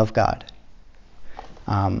 We love God.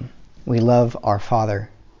 We love our Father.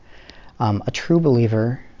 A true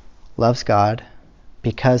believer loves God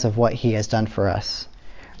because of what He has done for us.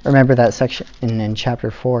 Remember that section in chapter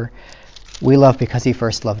 4. We love because He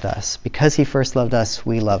first loved us. Because He first loved us,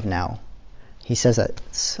 we love now. He says that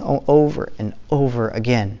so over and over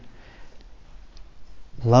again.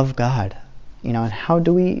 Love God. And how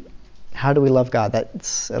do we love God?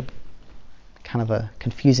 That's kind of a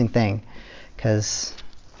confusing thing, because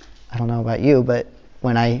I don't know about you, but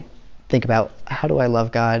when I think about how do I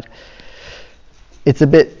love God, it's a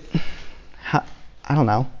bit, I don't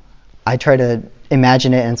know. I try to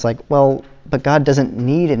imagine it and it's like, well, but God doesn't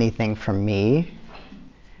need anything from me.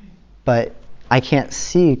 But I can't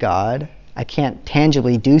see God. I can't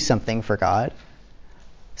tangibly do something for God.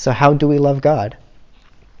 So how do we love God?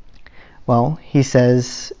 Well, he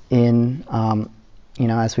says in,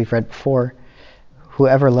 as we've read before,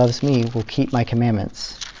 whoever loves me will keep my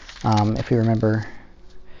commandments. If we remember,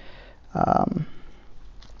 wait,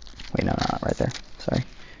 no, not right there. Sorry.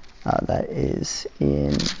 That is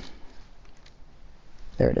in,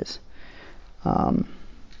 there it is.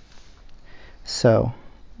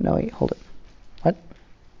 No, wait, hold it. What?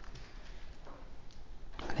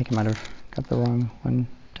 I think I might have got the wrong one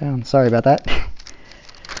down. Sorry about that.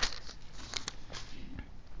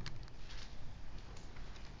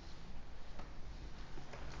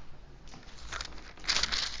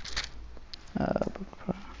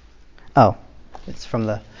 It's from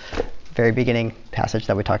the very beginning passage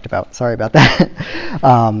that we talked about. Sorry about that.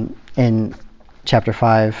 In chapter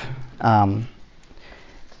 5,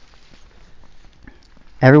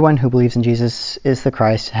 everyone who believes in Jesus is the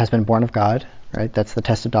Christ has been born of God, right? That's the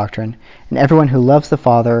test of doctrine. And everyone who loves the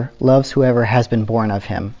Father loves whoever has been born of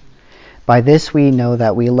him. By this we know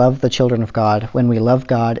that we love the children of God when we love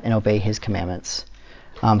God and obey his commandments.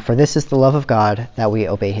 For this is the love of God, that we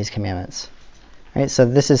obey his commandments. Right? So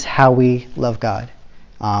this is how we love God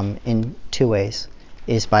in two ways,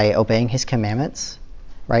 is by obeying his commandments,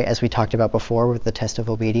 right? As we talked about before with the test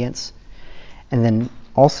of obedience. And then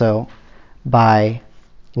also by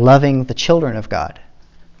loving the children of God,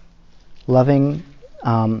 loving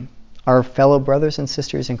our fellow brothers and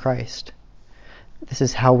sisters in Christ. This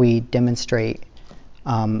is how we demonstrate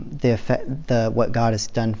what God has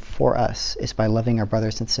done for us, is by loving our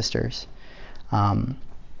brothers and sisters. Right?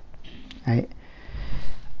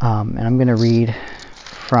 And I'm going to read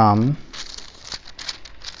from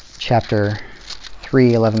chapter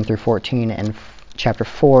 3, 11 through 14, and chapter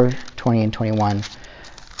 4, 20 and 21.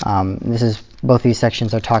 Both these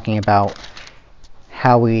sections are talking about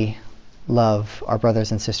how we love our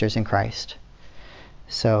brothers and sisters in Christ.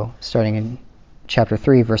 So, starting in chapter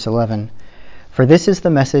 3, verse 11, "For this is the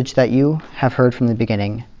message that you have heard from the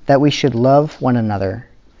beginning, that we should love one another.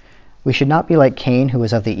 We should not be like Cain, who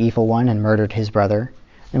was of the evil one and murdered his brother.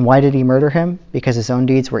 And why did he murder him? Because his own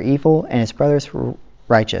deeds were evil and his brothers were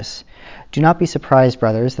righteous. Do not be surprised,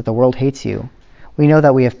 brothers, that the world hates you. We know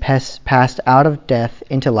that we have passed out of death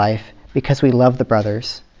into life because we love the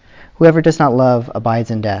brothers. Whoever does not love abides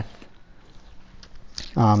in death."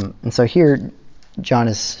 And so here, John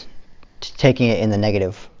is taking it in the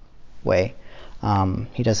negative way.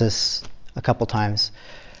 He does this a couple times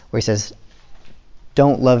where he says,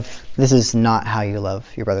 don't love, this is not how you love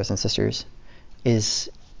your brothers and sisters, is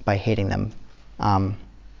by hating them. And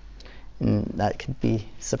that could be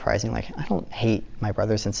surprising. Like, I don't hate my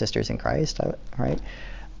brothers and sisters in Christ, right?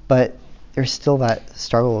 But there's still that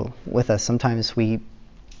struggle with us. Sometimes we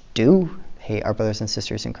do hate our brothers and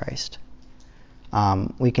sisters in Christ.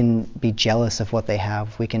 We can be jealous of what they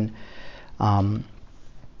have. We can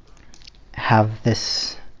have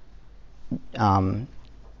this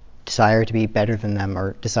desire to be better than them,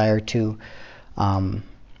 or desire to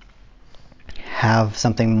have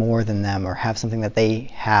something more than them, or have something that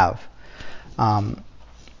they have.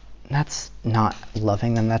 That's not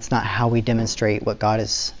loving them. That's not how we demonstrate what God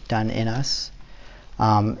has done in us.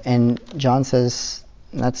 And John says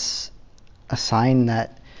that's a sign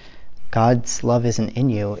that God's love isn't in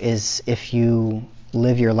you, is if you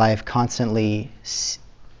live your life constantly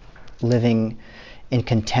living in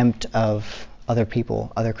contempt of other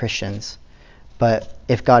people, other Christians. But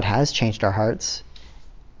if God has changed our hearts,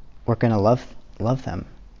 we're going to love them.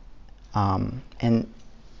 And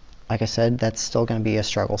like I said, that's still going to be a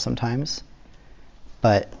struggle sometimes.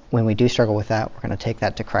 But when we do struggle with that, we're going to take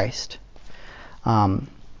that to Christ. And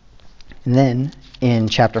then in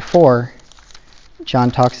chapter 4,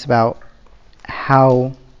 John talks about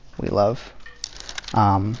how we love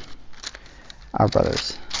our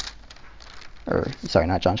brothers. Sorry,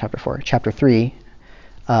 not John chapter 4. Chapter 3,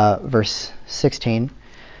 verse 16.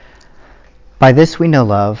 "By this we know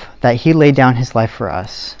love, that he laid down his life for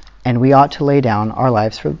us, and we ought to lay down our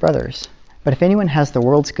lives for the brothers. But if anyone has the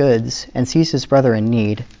world's goods and sees his brother in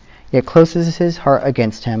need, yet closes his heart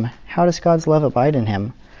against him, how does God's love abide in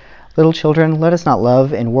him? Little children, let us not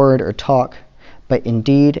love in word or talk, but in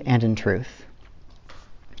deed and in truth."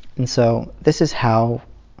 And so this is how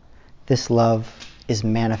this love is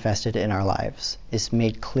manifested in our lives, is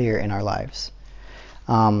made clear in our lives.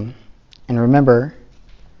 And remember,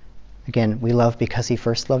 again, we love because he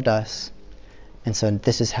first loved us. And so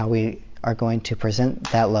this is how we are going to present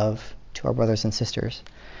that love to our brothers and sisters.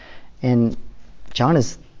 And John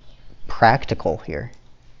is practical here.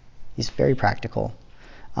 He's very practical.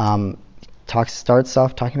 Starts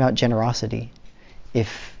off talking about generosity.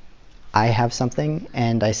 If I have something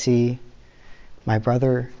and I see my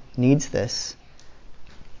brother needs this,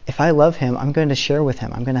 if I love him, I'm going to share with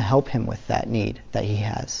him. I'm going to help him with that need that he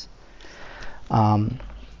has. And,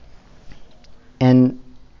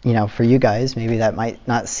 for you guys, maybe that might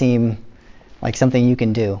not seem like something you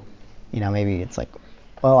can do. Maybe it's like,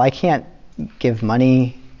 well, I can't give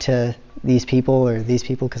money to these people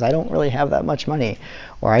because I don't really have that much money.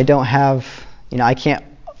 Or I don't have, I can't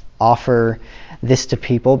offer this to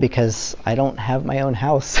people because I don't have my own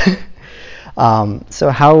house. So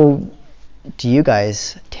how do you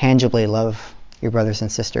guys tangibly love your brothers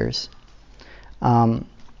and sisters? Well,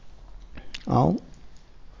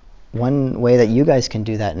 one way that you guys can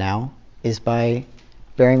do that now is by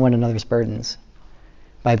bearing one another's burdens,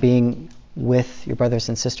 by being with your brothers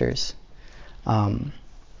and sisters.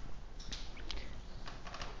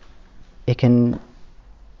 It can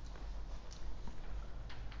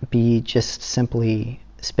be just simply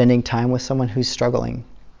spending time with someone who's struggling.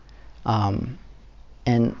 And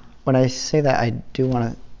when I say that, I do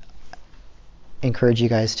want to encourage you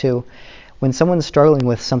guys too. When someone's struggling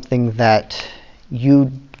with something that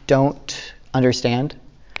you don't understand,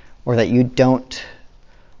 or that you don't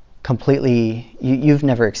completely, you've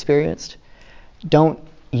never experienced, don't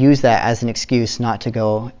use that as an excuse not to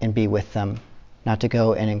go and be with them, not to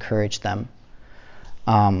go and encourage them.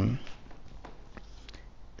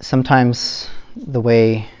 Sometimes the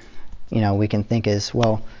way, we can think is,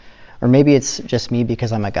 well, or maybe it's just me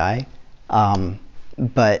because I'm a guy,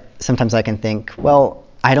 but sometimes I can think, well,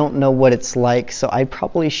 I don't know what it's like, so I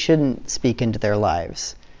probably shouldn't speak into their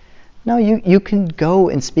lives. No, you can go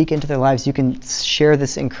and speak into their lives. You can share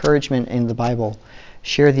this encouragement in the Bible.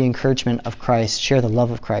 Share the encouragement of Christ. Share the love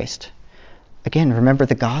of Christ. Again, remember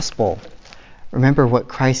the gospel. Remember what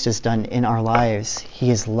Christ has done in our lives. He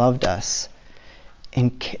has loved us.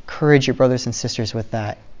 Encourage your brothers and sisters with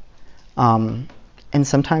that. And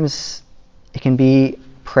sometimes it can be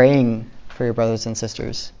praying for your brothers and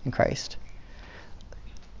sisters in Christ.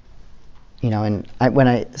 And when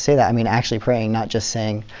I say that, I mean actually praying, not just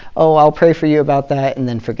saying, oh, I'll pray for you about that, and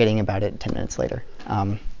then forgetting about it 10 minutes later.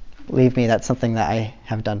 Believe me, that's something that I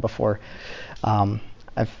have done before.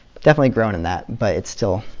 I've definitely grown in that, but it's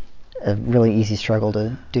still a really easy struggle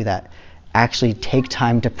to do that. Actually take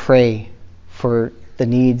time to pray for the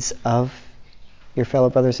needs of your fellow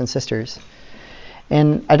brothers and sisters.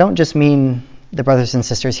 And I don't just mean the brothers and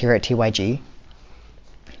sisters here at TYG.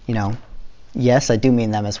 Yes, I do mean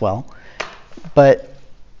them as well. But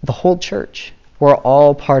the whole church, we're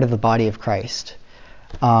all part of the body of Christ.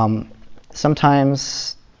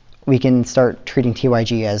 Sometimes we can start treating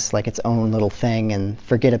TYG as like its own little thing and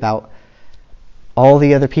forget about all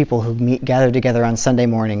the other people who gather together on Sunday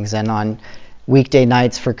mornings and on weekday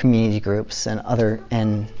nights for community groups and other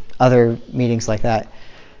meetings like that.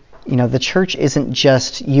 The church isn't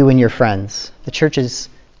just you and your friends. The church is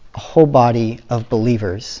a whole body of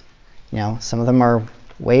believers. Some of them are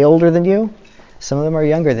way older than you. Some of them are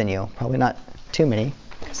younger than you. Probably not too many,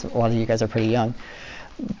 because a lot of you guys are pretty young.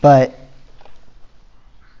 But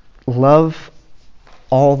love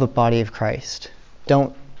all the body of Christ.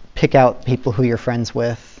 Don't pick out people who you're friends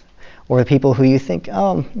with, or the people who you think,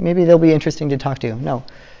 oh, maybe they'll be interesting to talk to. No,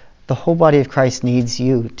 the whole body of Christ needs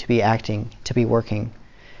you to be acting, to be working.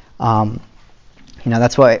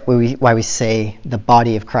 That's why we say the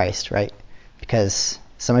body of Christ, right? Because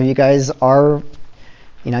some of you guys are,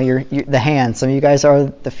 you're the hands. Some of you guys are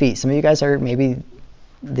the feet. Some of you guys are maybe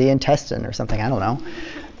the intestine or something. I don't know.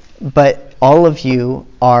 But all of you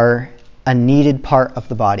are a needed part of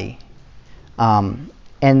the body.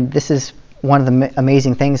 And this is one of the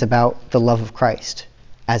amazing things about the love of Christ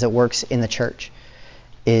as it works in the church,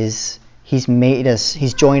 is he's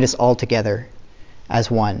joined us all together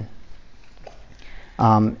as one.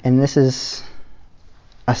 And this is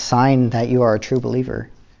a sign that you are a true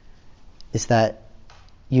believer, is that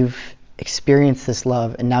you've experienced this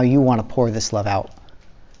love and now you want to pour this love out.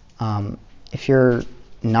 If you're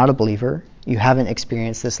not a believer, you haven't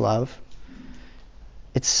experienced this love,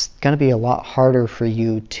 it's going to be a lot harder for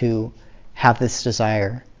you to have this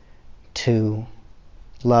desire to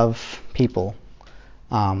love people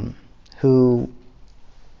who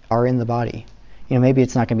are in the body. Maybe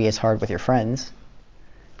it's not going to be as hard with your friends,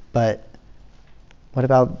 but what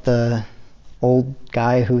about the old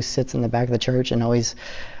guy who sits in the back of the church and always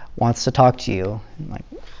wants to talk to you? I'm like,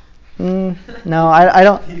 no, I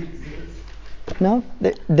don't. No,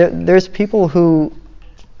 there's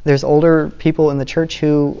older people in the church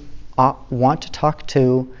who want to talk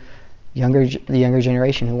to the younger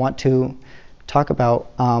generation, who want to talk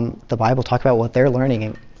about the Bible, talk about what they're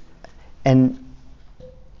learning, and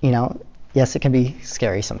yes, it can be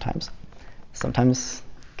scary sometimes. Sometimes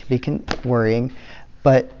it can be worrying,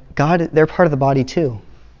 but they're part of the body too,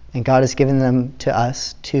 and God has given them to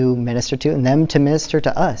us to minister to, and them to minister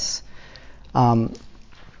to us.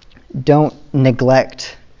 Don't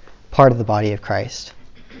neglect part of the body of Christ.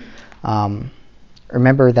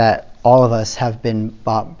 Remember that all of us have been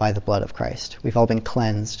bought by the blood of Christ. We've all been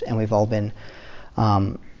cleansed, and we've all been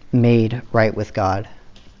made right with God.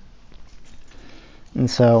 And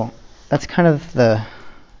so that's kind of the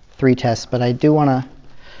 3 tests, but I do want to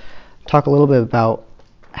talk a little bit about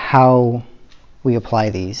how we apply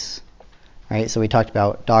these. Right? So we talked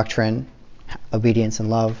about doctrine, obedience, and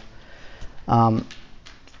love.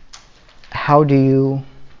 How do you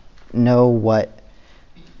know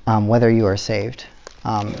whether you are saved?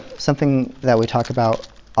 Something that we talk about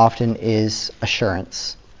often is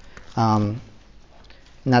assurance. And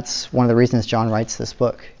that's one of the reasons John writes this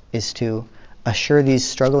book, is to assure these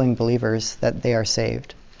struggling believers that they are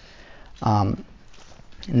saved. And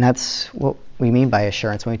that's what we mean by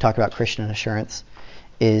assurance when we talk about Christian assurance,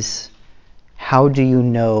 is how do you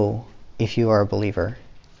know if you are a believer?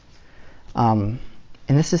 And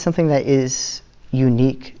this is something that is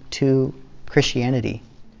unique to Christianity,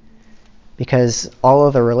 because all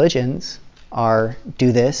other religions are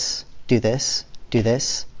do this, do this, do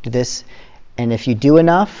this, do this, and if you do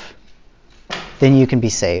enough, then you can be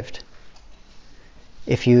saved.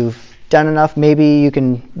 If you've done enough, maybe you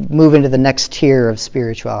can move into the next tier of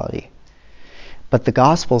spirituality. But the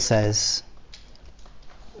gospel says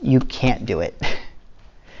you can't do it.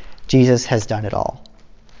 Jesus has done it all.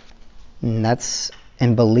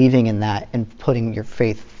 And believing in that and putting your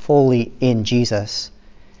faith fully in Jesus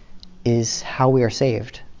is how we are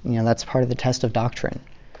saved. That's part of the test of doctrine.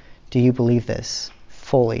 Do you believe this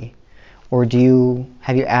fully? Or have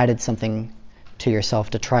you added something to yourself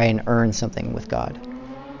to try and earn something with God?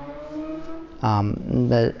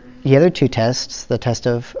 The other 2 tests, the test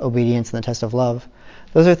of obedience and the test of love,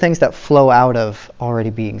 those are things that flow out of already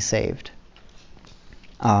being saved.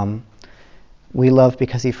 We love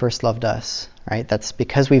because he first loved us, right? That's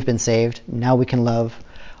because we've been saved. Now we can love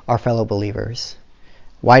our fellow believers.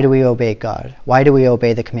 Why do we obey God? Why do we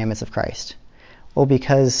obey the commandments of Christ? Well,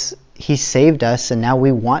 because he saved us, and now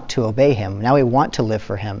we want to obey him. Now we want to live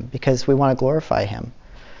for him because we want to glorify him.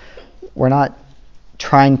 We're not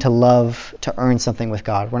trying to love to earn something with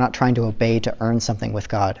God. We're not trying to obey to earn something with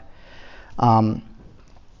God. And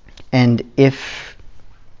if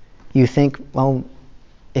you think, well,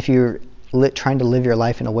 if you're trying to live your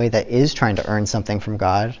life in a way that is trying to earn something from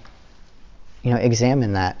God,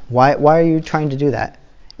 examine that. Why are you trying to do that?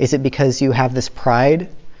 Is it because you have this pride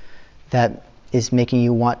that is making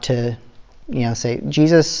you want to, say,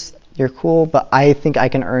 Jesus, you're cool, but I think I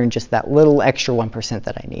can earn just that little extra 1%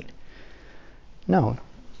 that I need? No,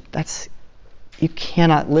 you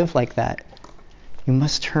cannot live like that. You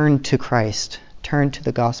must turn to Christ, turn to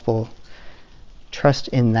the gospel, trust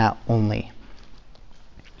in that only.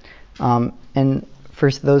 And for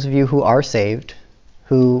those of you who are saved,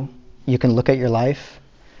 who you can look at your life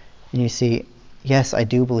and you see, yes, I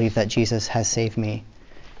do believe that Jesus has saved me.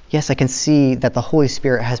 Yes, I can see that the Holy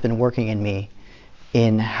Spirit has been working in me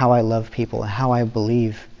in how I love people, how I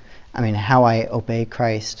how I obey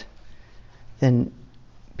Christ. Then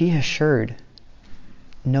be assured.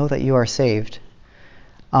 Know that you are saved.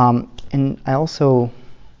 And I also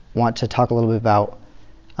want to talk a little bit about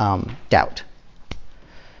doubt.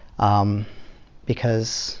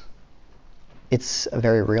 Because it's a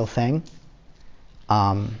very real thing.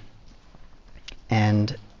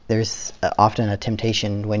 And there's often a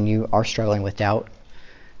temptation when you are struggling with doubt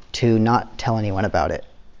to not tell anyone about it,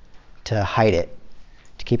 to hide it,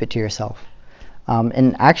 to keep it to yourself.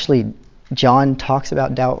 And actually, John talks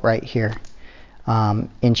about doubt right here.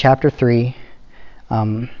 In chapter 3,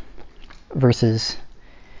 verses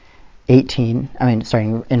 18,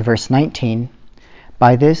 starting in verse 19,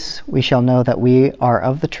 by this we shall know that we are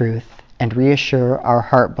of the truth and reassure our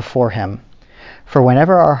heart before him. For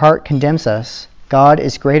whenever our heart condemns us, God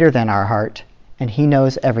is greater than our heart, and he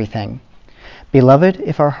knows everything. Beloved,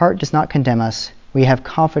 if our heart does not condemn us, we have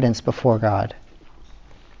confidence before God.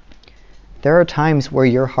 There are times where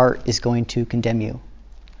your heart is going to condemn you,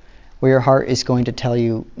 where your heart is going to tell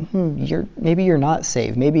you, maybe you're not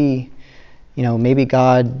saved. Maybe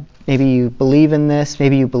God, maybe you believe in this,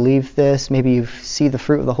 maybe you believe this, maybe you see the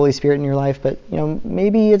fruit of the Holy Spirit in your life, but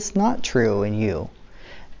maybe it's not true in you.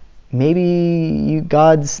 maybe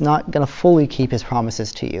God's not going to fully keep his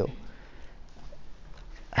promises to you.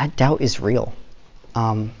 That doubt is real.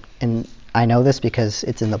 And I know this because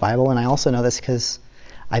it's in the Bible, and I also know this because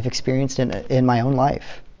I've experienced it in my own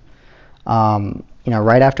life.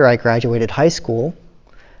 Right after I graduated high school,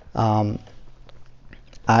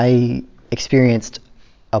 I experienced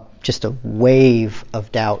just a wave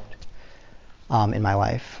of doubt in my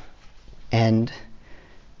life. And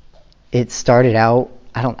it started out,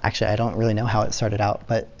 I don't really know how it started out,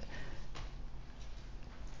 but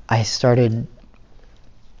I started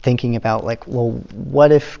thinking about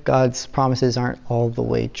what if God's promises aren't all the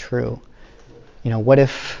way true? What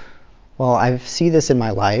if, I see this in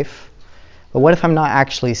my life, but what if I'm not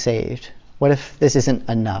actually saved? What if this isn't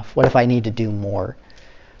enough? What if I need to do more?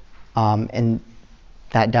 And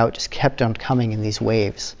that doubt just kept on coming in these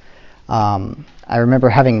waves. I remember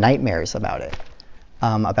having nightmares about it.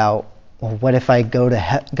 What if I go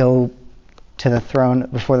to the throne,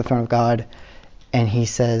 before the throne of God, and he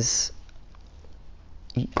says,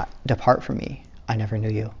 "Depart from me, I never knew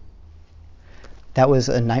you." That was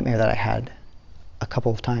a nightmare that I had a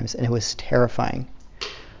couple of times, and it was terrifying.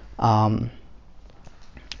 And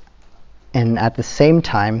at the same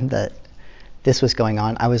time that this was going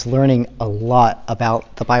on, I was learning a lot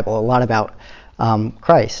about the Bible, a lot about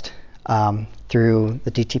Christ through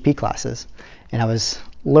the DTP classes. And I was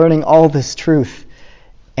learning all this truth,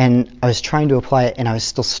 and I was trying to apply it, and I was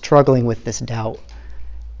still struggling with this doubt.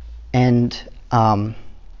 And I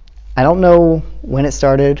don't know when it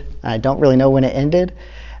started, I don't really know when it ended,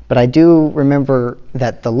 but I do remember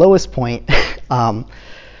that the lowest point,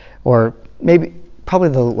 or maybe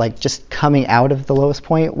probably just coming out of the lowest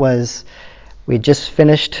point, was we just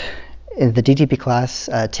finished in the DTP class.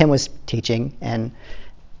 Tim was teaching, and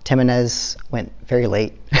Tim Inez went very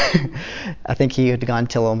late. I think he had gone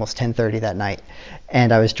till almost 10:30 that night.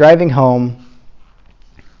 And I was driving home,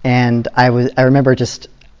 and I remember just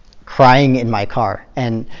crying in my car.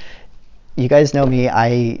 And you guys know me,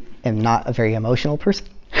 I am not a very emotional person.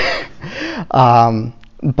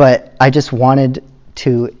 But I just wanted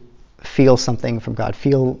to feel something from God,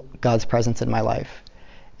 feel God's presence in my life,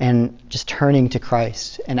 and just turning to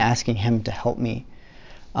Christ and asking him to help me,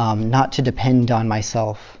 not to depend on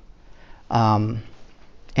myself.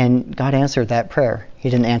 And God answered that prayer. He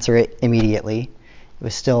didn't answer it immediately. It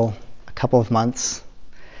was still a couple of months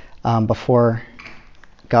before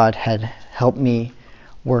God had helped me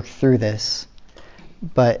work through this.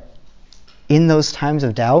 But in those times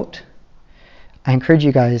of doubt, I encourage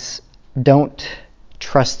you guys, don't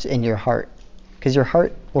trust in your heart, because your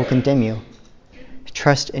heart will condemn you.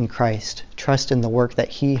 Trust in Christ. Trust in the work that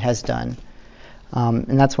he has done.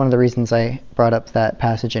 And that's one of the reasons I brought up that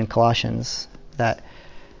passage in Colossians, that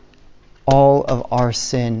all of our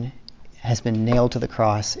sin has been nailed to the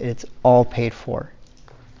cross. It's all paid for.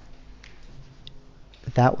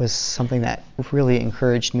 That was something that really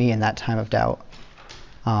encouraged me in that time of doubt.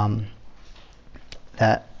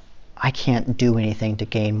 That I can't do anything to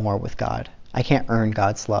gain more with God. I can't earn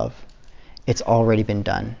God's love. It's already been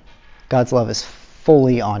done. God's love is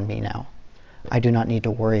fully on me now. I do not need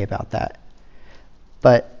to worry about that.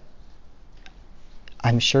 But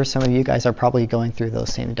I'm sure some of you guys are probably going through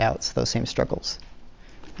those same doubts, those same struggles.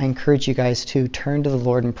 I encourage you guys to turn to the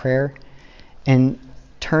Lord in prayer, and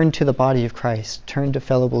turn to the body of Christ. Turn to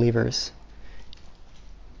fellow believers.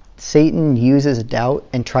 Satan uses doubt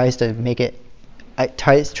and tries to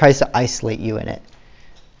isolate you in it.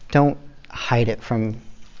 Don't hide it from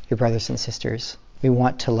your brothers and sisters. We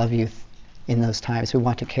want to love you in those times. We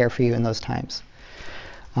want to care for you in those times.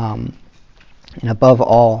 And above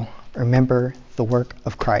all, remember the work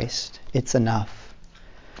of Christ. It's enough.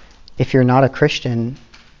 If you're not a Christian,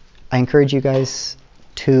 I encourage you guys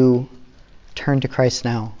to turn to Christ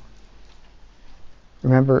now.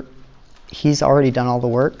 Remember, he's already done all the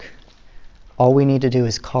work. All we need to do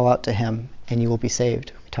is call out to him, and you will be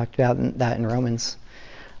saved. We talked about that in Romans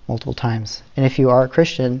multiple times. And if you are a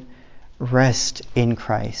Christian, rest in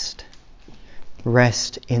Christ.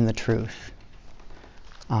 Rest in the truth.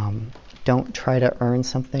 Don't try to earn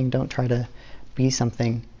something. Don't try to be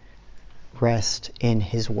something. Rest in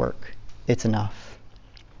his work. It's enough.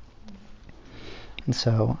 And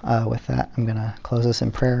so with that, I'm going to close this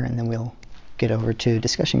in prayer, and then we'll get over to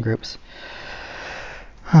discussion groups.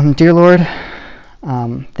 Dear Lord,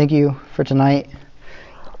 thank you for tonight.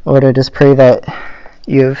 Lord, I just pray that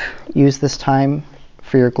you've used this time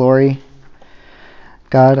for your glory.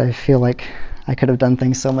 God, I feel like I could have done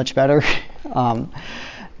things so much better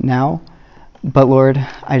now. But Lord,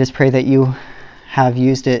 I just pray that you have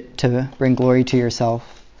used it to bring glory to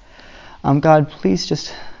yourself. God, please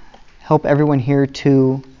just help everyone here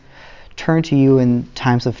to turn to you in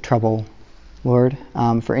times of trouble, Lord.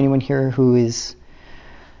 For anyone here who is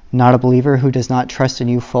not a believer, who does not trust in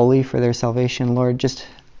you fully for their salvation, Lord,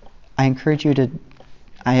 I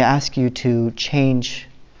ask you to change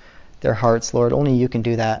their hearts, Lord. Only you can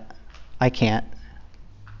do that. I can't,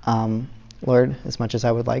 Lord, as much as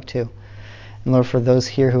I would like to. And Lord, for those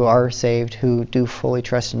here who are saved, who do fully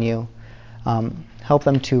trust in you, help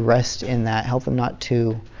them to rest in that. Help them not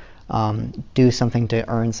to do something to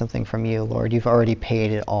earn something from you, Lord. You've already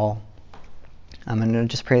paid it all. I'm going to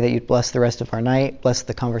just pray that you'd bless the rest of our night, bless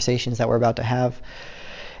the conversations that we're about to have,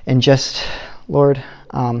 and just, Lord,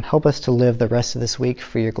 help us to live the rest of this week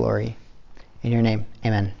for your glory. In your name,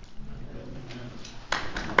 amen.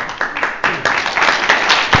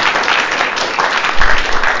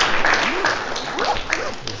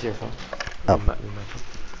 Here's your phone. Oh.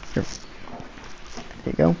 Here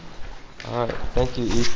you go. All right. Thank you, Ethan.